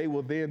 13, they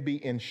will then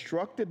be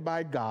instructed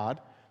by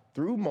God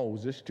through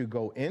Moses to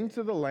go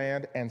into the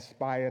land and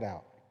spy it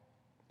out.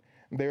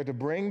 They're to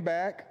bring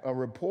back a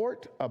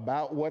report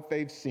about what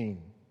they've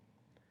seen.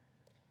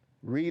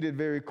 Read it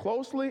very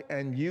closely,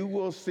 and you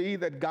will see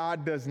that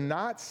God does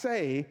not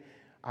say,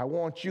 I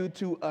want you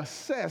to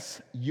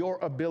assess your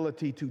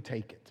ability to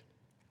take it.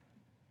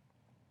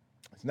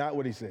 It's not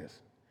what he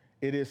says.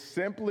 It is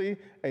simply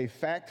a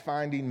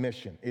fact-finding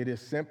mission. It is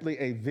simply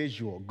a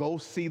visual. Go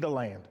see the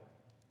land.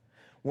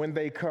 When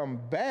they come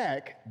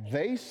back,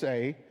 they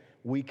say,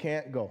 we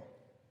can't go.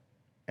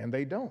 And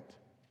they don't.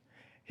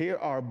 Here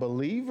are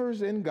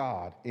believers in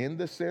God in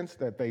the sense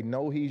that they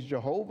know he's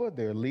Jehovah.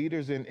 They're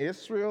leaders in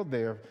Israel.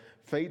 They're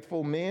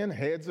faithful men,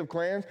 heads of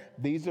clans.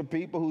 These are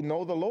people who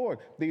know the Lord.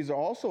 These are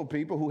also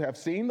people who have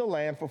seen the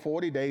land for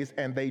 40 days,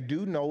 and they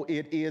do know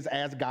it is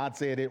as God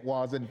said it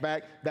was. In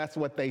fact, that's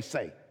what they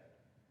say.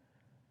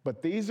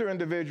 But these are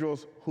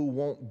individuals who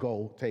won't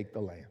go take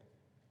the land.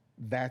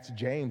 That's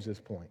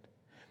James's point.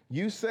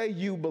 You say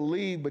you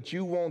believe, but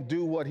you won't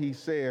do what he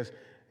says.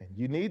 And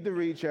you need to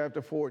read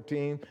chapter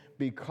 14,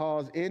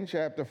 because in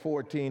chapter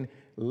 14,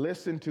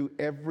 listen to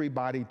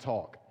everybody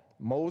talk.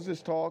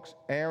 Moses talks,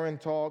 Aaron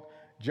talks,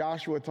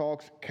 Joshua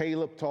talks,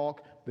 Caleb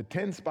talks, the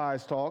 10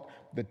 spies talk,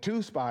 the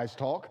 2 spies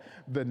talk,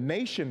 the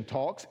nation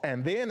talks,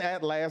 and then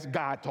at last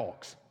God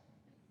talks.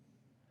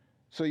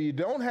 So you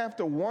don't have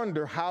to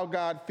wonder how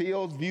God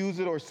feels, views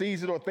it, or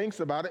sees it, or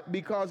thinks about it,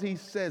 because he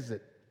says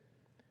it.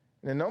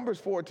 In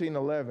Numbers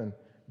 14:11,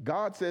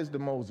 God says to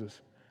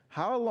Moses,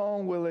 how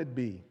long will it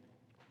be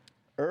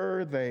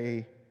ere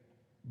they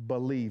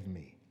believe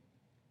me?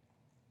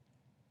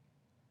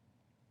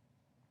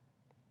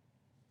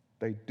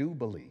 They do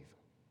believe.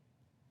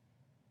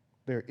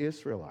 They're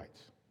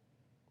Israelites.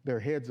 They're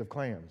heads of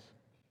clans.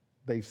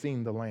 They've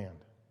seen the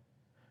land.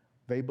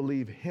 They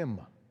believe him,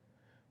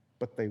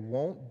 but they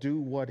won't do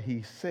what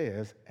he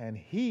says, and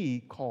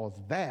he calls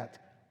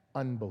that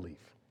unbelief.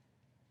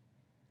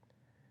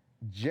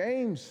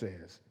 James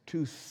says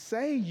to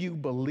say you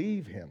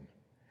believe him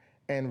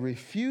and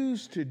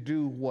refuse to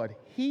do what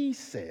he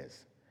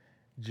says.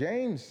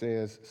 James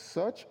says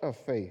such a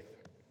faith.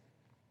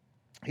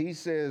 He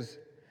says,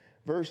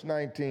 verse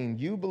 19,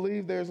 you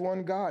believe there's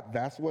one God.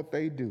 That's what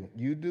they do.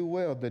 You do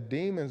well. The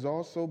demons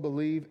also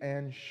believe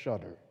and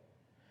shudder.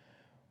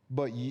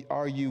 But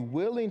are you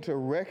willing to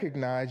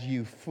recognize,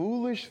 you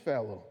foolish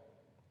fellow,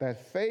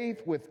 that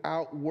faith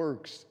without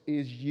works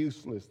is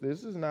useless?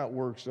 This is not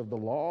works of the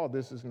law.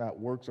 This is not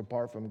works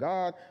apart from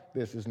God.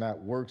 This is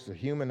not works of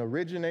human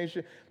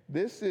origination.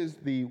 This is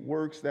the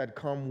works that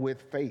come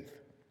with faith.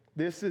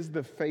 This is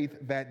the faith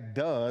that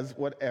does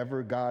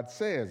whatever God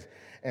says.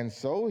 And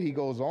so he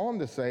goes on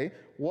to say,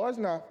 was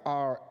not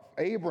our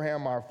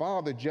Abraham, our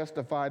father,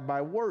 justified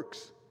by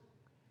works?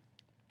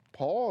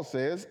 Paul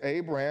says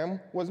Abraham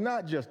was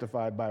not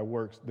justified by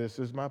works. This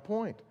is my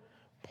point.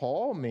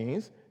 Paul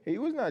means he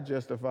was not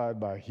justified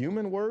by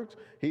human works.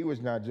 He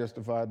was not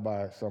justified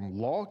by some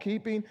law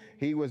keeping.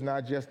 He was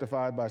not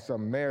justified by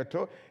some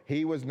meritorious.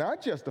 He was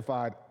not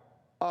justified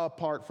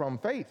apart from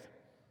faith.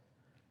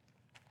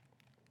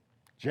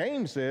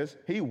 James says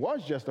he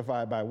was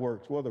justified by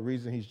works. Well, the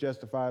reason he's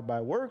justified by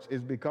works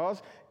is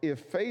because if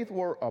faith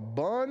were a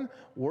bun,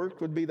 works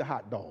would be the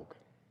hot dog.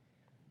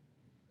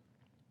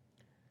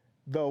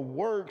 The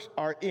works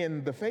are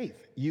in the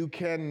faith. You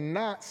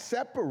cannot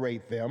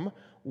separate them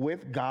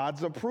with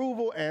God's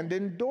approval and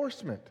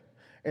endorsement.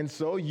 And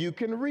so you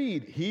can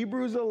read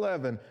Hebrews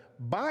 11.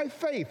 By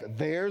faith,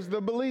 there's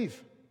the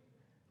belief.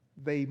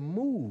 They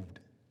moved.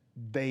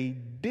 They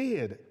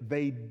did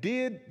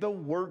the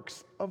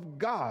works of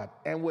God.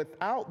 And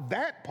without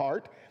that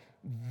part,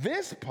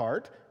 this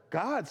part,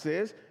 God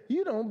says,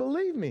 you don't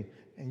believe me.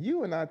 And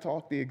you and I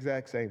talk the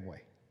exact same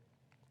way.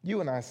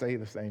 You and I say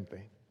the same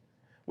thing.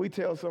 We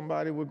tell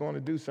somebody we're going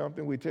to do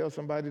something. We tell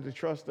somebody to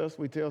trust us.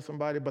 We tell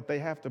somebody, but they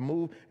have to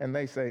move, and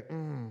they say,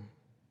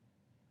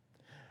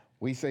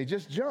 We say,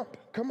 just jump.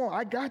 Come on,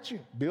 I got you.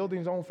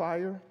 Building's on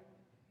fire.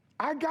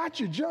 I got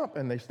you, jump.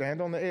 And they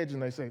stand on the edge,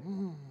 and they say,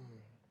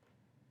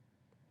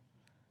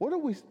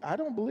 I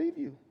don't believe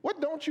you. What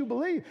don't you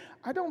believe?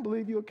 I don't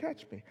believe you'll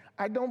catch me.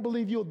 I don't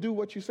believe you'll do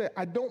what you say.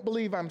 I don't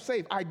believe I'm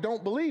safe. I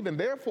don't believe, and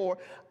therefore,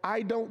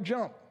 I don't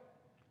jump.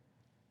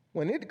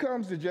 When it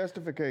comes to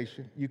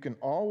justification, you can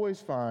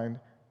always find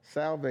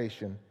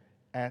salvation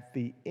at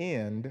the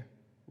end,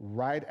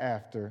 right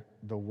after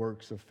the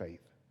works of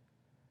faith.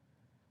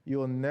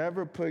 You'll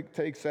never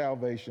take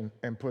salvation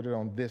and put it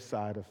on this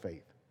side of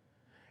faith.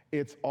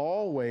 It's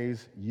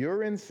always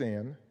you're in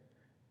sin,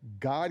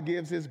 God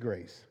gives his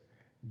grace,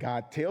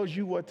 God tells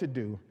you what to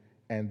do,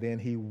 and then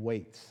he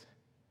waits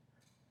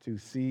to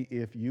see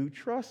if you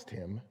trust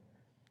him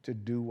to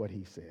do what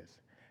he says.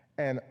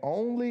 And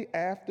only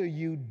after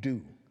you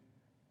do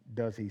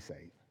does he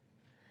save.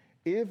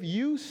 If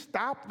you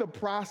stop the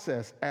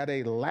process at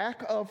a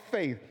lack of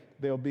faith,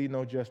 there'll be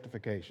no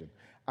justification.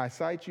 I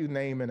cite you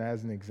Naaman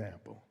as an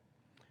example.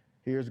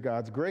 Here's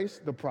God's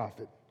grace, the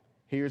prophet.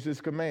 Here's his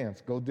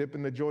commands. Go dip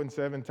in the Jordan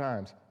 7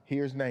 times.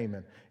 Here's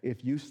Naaman.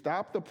 If you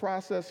stop the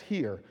process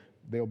here,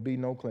 there'll be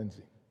no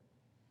cleansing.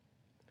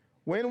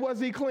 When was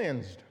he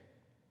cleansed?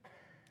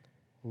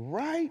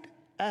 Right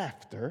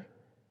after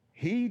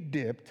he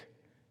dipped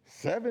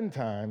 7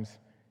 times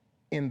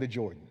in the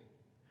Jordan.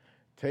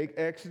 Take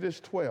Exodus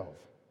 12.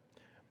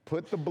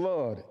 Put the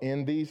blood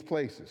in these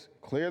places.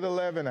 Clear the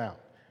leaven out.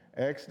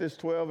 Exodus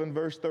 12 and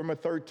verse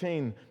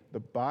 13, the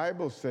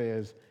Bible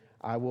says,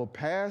 I will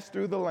pass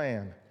through the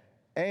land,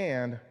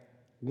 and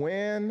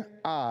when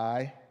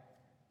I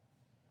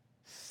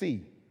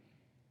see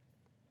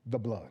the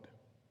blood.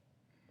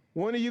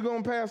 When are you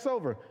going to pass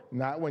over?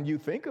 Not when you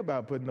think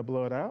about putting the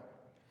blood out.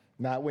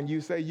 Not when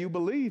you say you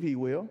believe he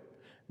will.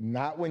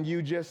 Not when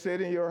you just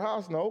sit in your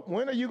house. No.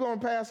 When are you going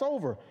to pass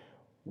over?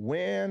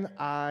 When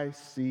I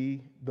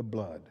see the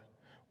blood.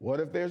 What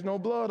if there's no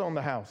blood on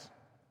the house?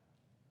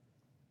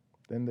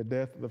 Then the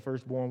death of the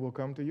firstborn will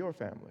come to your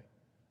family,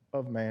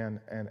 of man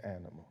and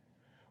animal.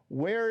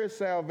 Where is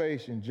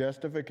salvation?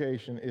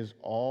 Justification is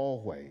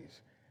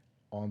always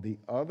on the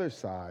other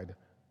side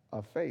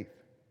of faith.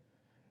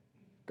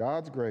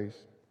 God's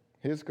grace,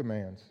 his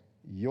commands,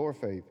 your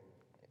faith,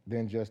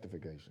 then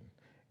justification.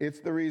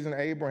 It's the reason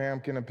Abraham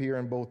can appear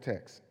in both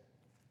texts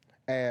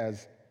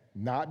as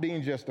not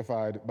being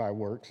justified by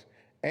works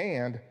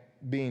and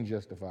being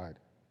justified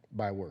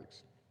by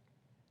works.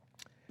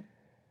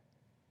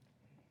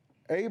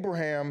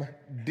 Abraham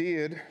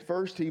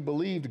first he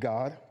believed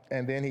God,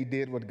 and then he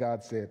did what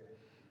God said.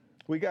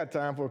 We got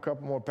time for a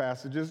couple more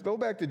passages. Go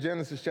back to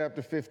Genesis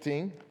chapter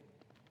 15.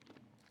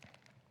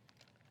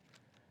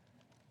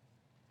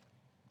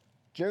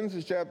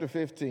 Genesis chapter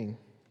 15.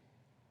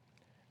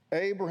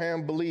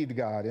 Abraham believed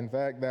God. In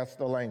fact, that's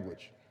the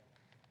language.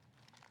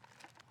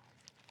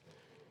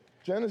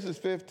 Genesis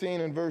 15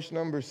 and verse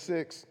number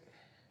 6.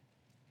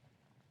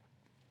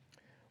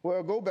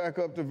 Well, go back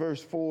up to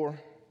verse 4.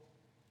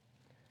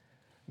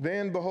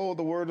 Then, behold,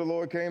 the word of the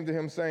Lord came to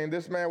him, saying,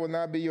 this man will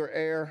not be your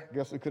heir.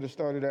 Guess we could have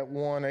started at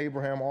 1.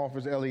 Abraham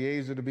offers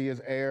Eliezer to be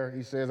his heir.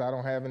 He says, I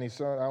don't have any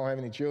son, I don't have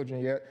any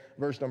children yet.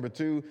 Verse number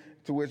 2,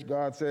 to which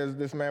God says,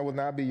 this man will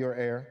not be your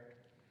heir.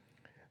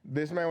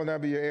 This man will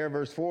not be your heir.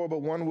 Verse 4,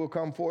 but one will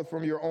come forth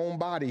from your own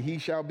body. He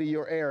shall be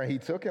your heir. And he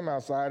took him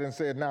outside and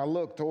said, now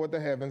look toward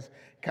the heavens,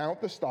 count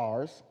the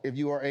stars, if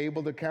you are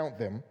able to count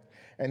them.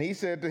 And he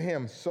said to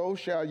him, so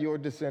shall your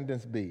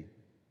descendants be.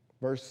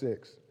 Verse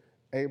 6,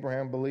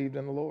 Abraham believed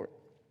in the Lord,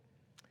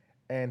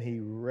 and he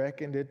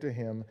reckoned it to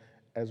him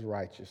as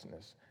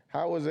righteousness.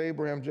 How was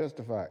Abraham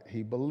justified?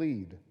 He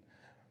believed.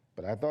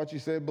 But I thought you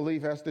said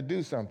belief has to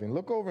do something.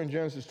 Look over in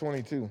Genesis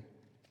 22.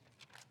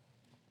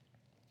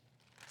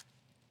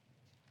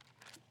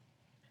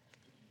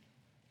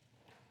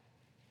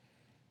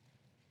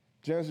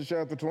 Genesis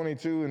chapter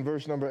 22 and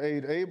verse number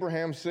 8,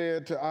 Abraham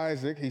said to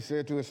Isaac, he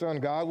said to his son,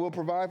 God will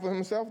provide for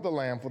himself the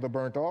lamb for the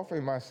burnt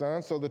offering, my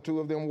son. So the two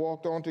of them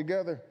walked on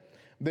together.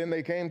 Then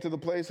they came to the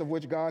place of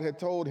which God had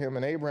told him,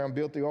 and Abraham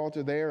built the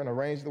altar there and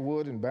arranged the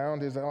wood and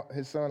bound his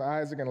son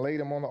Isaac and laid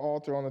him on the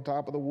altar on the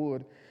top of the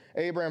wood.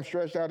 Abraham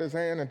stretched out his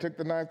hand and took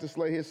the knife to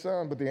slay his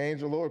son, but the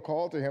angel of the Lord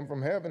called to him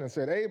from heaven and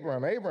said,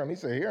 Abraham, Abraham. He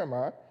said,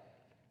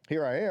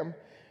 here I am.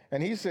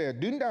 And he said,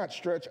 do not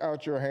stretch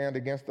out your hand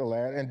against the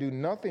lad and do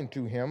nothing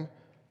to him,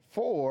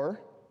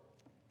 for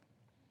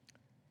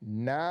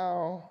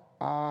now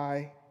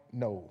I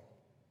know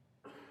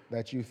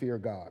that you fear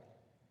God,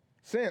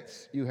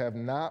 since you have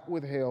not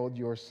withheld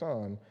your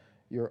son,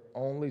 your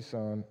only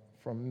son,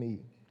 from me.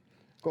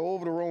 Go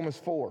over to Romans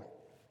 4.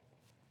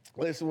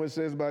 Listen what it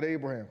says about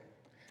Abraham.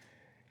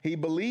 He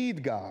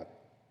believed God.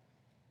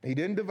 He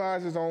didn't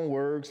devise his own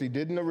works. He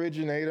didn't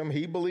originate them.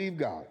 He believed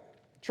God,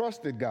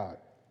 trusted God,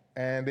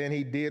 and then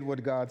he did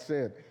what God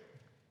said.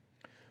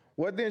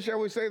 What then shall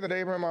we say that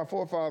Abraham, our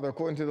forefather,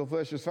 according to the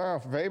flesh, is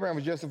found? For if Abraham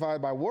was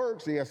justified by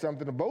works, he has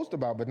something to boast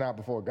about, but not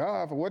before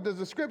God. For what does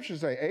the scripture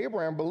say?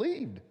 Abraham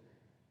believed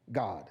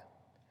God,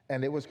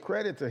 and it was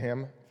credited to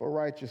him for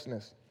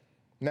righteousness.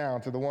 Now,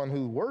 to the one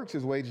who works,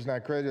 his wage is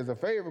not credited as a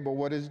favor, but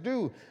what is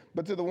due.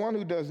 But to the one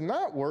who does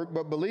not work,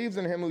 but believes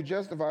in him who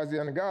justifies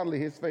the ungodly,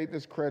 his faith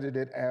is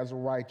credited as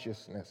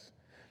righteousness.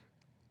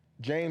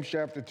 James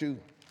chapter 2.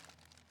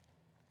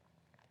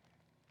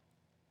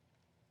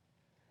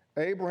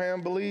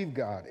 Abraham believed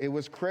God. It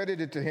was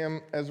credited to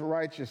him as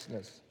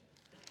righteousness.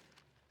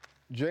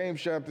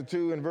 James chapter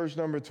 2 and verse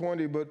number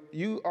 20, but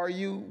are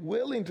you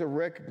willing to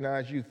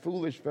recognize, you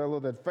foolish fellow,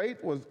 that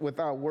faith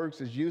without works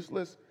is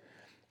useless?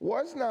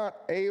 Was not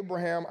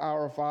Abraham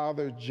our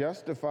father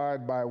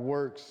justified by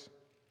works?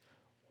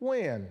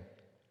 When?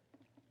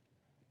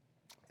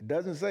 It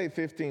doesn't say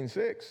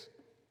 15:6.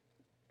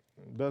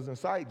 It doesn't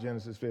cite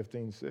Genesis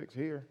 15:6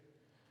 here.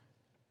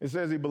 It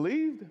says he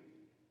believed.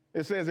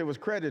 It says it was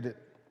credited.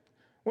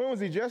 When was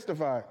he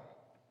justified?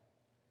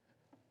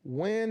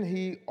 When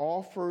he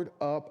offered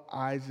up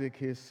Isaac,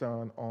 his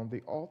son, on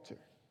the altar.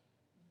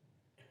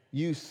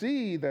 You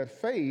see that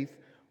faith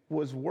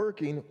was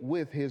working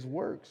with his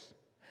works.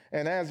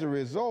 And as a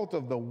result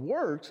of the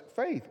works,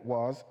 faith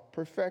was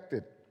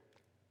perfected.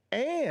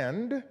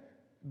 And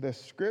the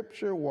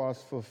scripture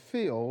was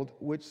fulfilled,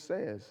 which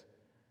says,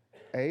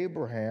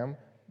 Abraham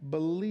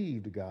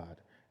believed God,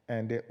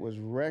 and it was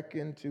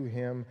reckoned to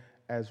him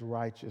as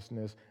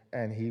righteousness,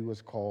 and he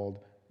was called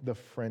the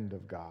friend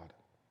of God.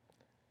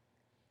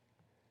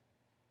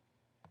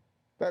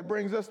 That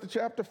brings us to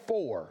chapter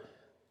 4.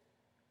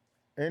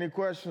 Any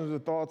questions or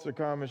thoughts or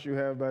comments you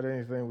have about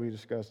anything we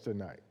discussed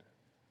tonight?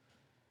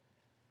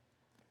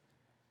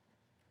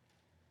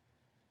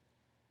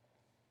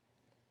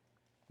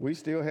 We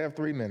still have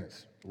 3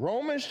 minutes.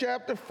 Romans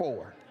chapter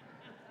 4.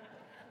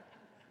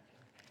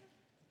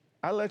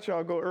 I let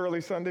y'all go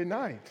early Sunday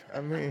night. I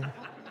mean,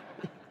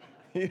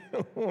 you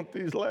don't want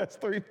these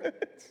last 3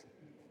 minutes.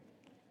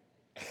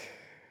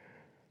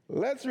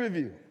 Let's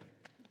review.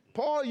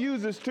 Paul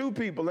uses two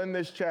people in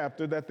this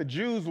chapter that the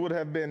Jews would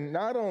have been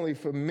not only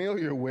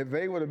familiar with,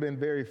 they would have been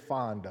very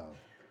fond of.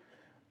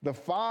 The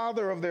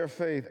father of their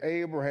faith,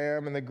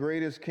 Abraham, and the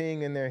greatest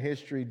king in their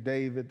history,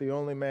 David, the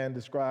only man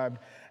described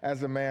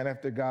as a man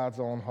after God's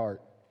own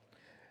heart.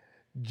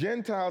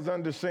 Gentiles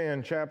under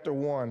sin, chapter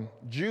 1.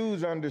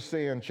 Jews under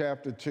sin,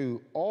 chapter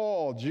 2.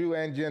 All Jew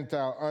and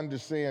Gentile under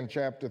sin,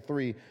 chapter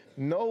 3.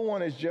 No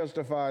one is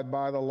justified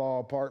by the law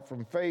apart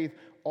from faith.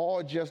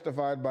 All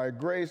justified by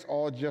grace,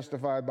 all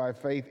justified by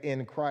faith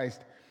in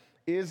Christ.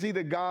 Is he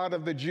the God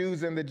of the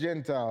Jews and the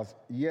Gentiles?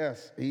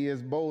 Yes, he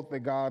is both the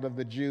God of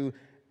the Jew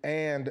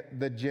and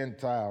the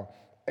Gentile.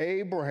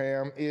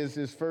 Abraham is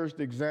his first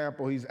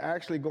example. He's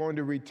actually going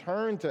to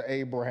return to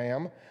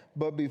Abraham,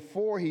 but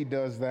before he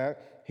does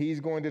that, he's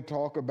going to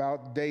talk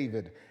about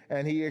David.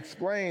 And he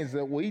explains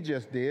that we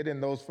just did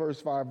in those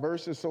first 5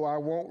 verses, so I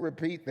won't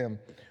repeat them.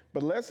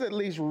 But let's at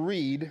least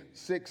read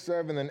 6,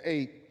 7, and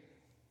 8,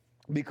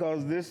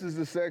 because this is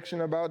the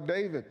section about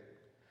David.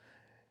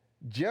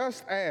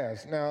 Just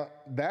as, now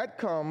that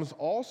comes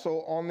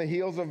also on the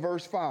heels of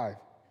verse 5.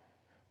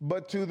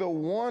 But to the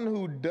one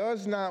who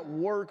does not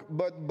work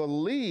but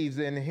believes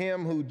in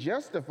him who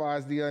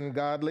justifies the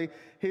ungodly,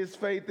 his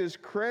faith is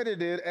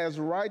credited as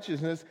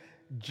righteousness,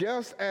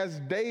 just as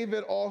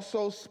David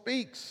also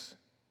speaks.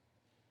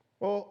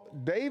 Well,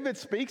 David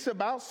speaks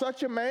about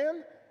such a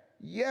man?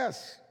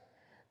 Yes.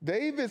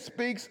 David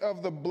speaks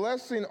of the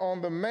blessing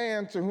on the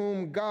man to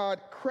whom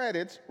God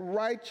credits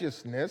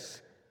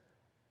righteousness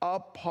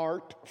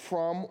apart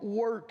from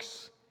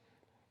works.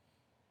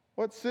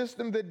 What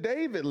system did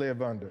David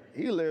live under?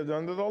 He lived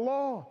under the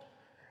law.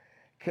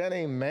 Can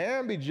a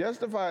man be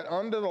justified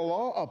under the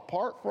law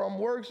apart from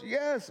works?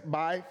 Yes,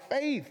 by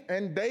faith.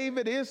 And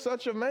David is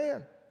such a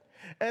man.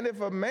 And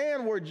if a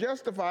man were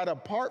justified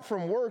apart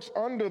from works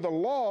under the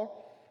law,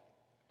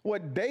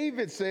 what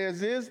David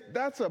says is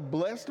that's a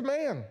blessed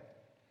man.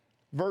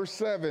 Verse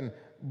 7,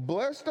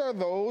 blessed are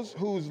those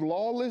whose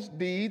lawless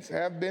deeds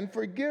have been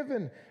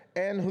forgiven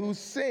and whose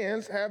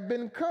sins have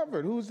been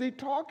covered. Who's he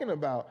talking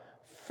about?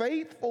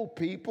 Faithful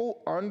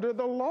people under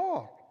the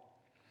law.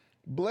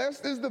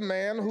 Blessed is the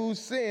man whose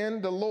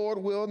sin the Lord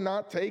will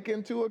not take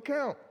into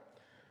account.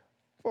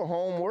 For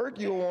homework,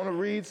 you'll want to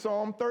read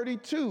Psalm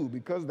 32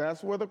 because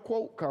that's where the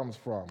quote comes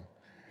from.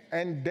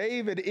 And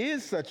David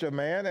is such a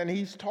man, and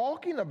he's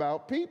talking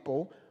about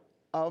people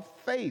of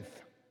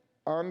faith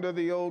under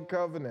the old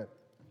covenant.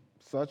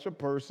 Such a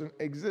person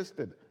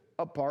existed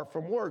apart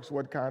from works.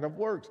 What kind of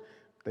works?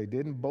 They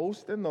didn't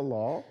boast in the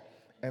law,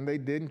 and they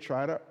didn't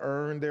try to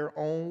earn their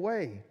own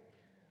way.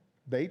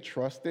 They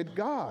trusted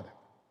God,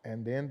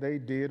 and then they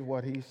did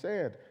what he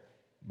said.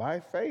 By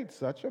faith,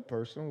 such a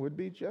person would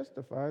be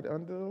justified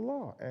under the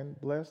law, and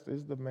blessed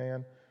is the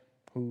man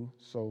who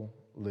so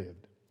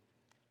lived.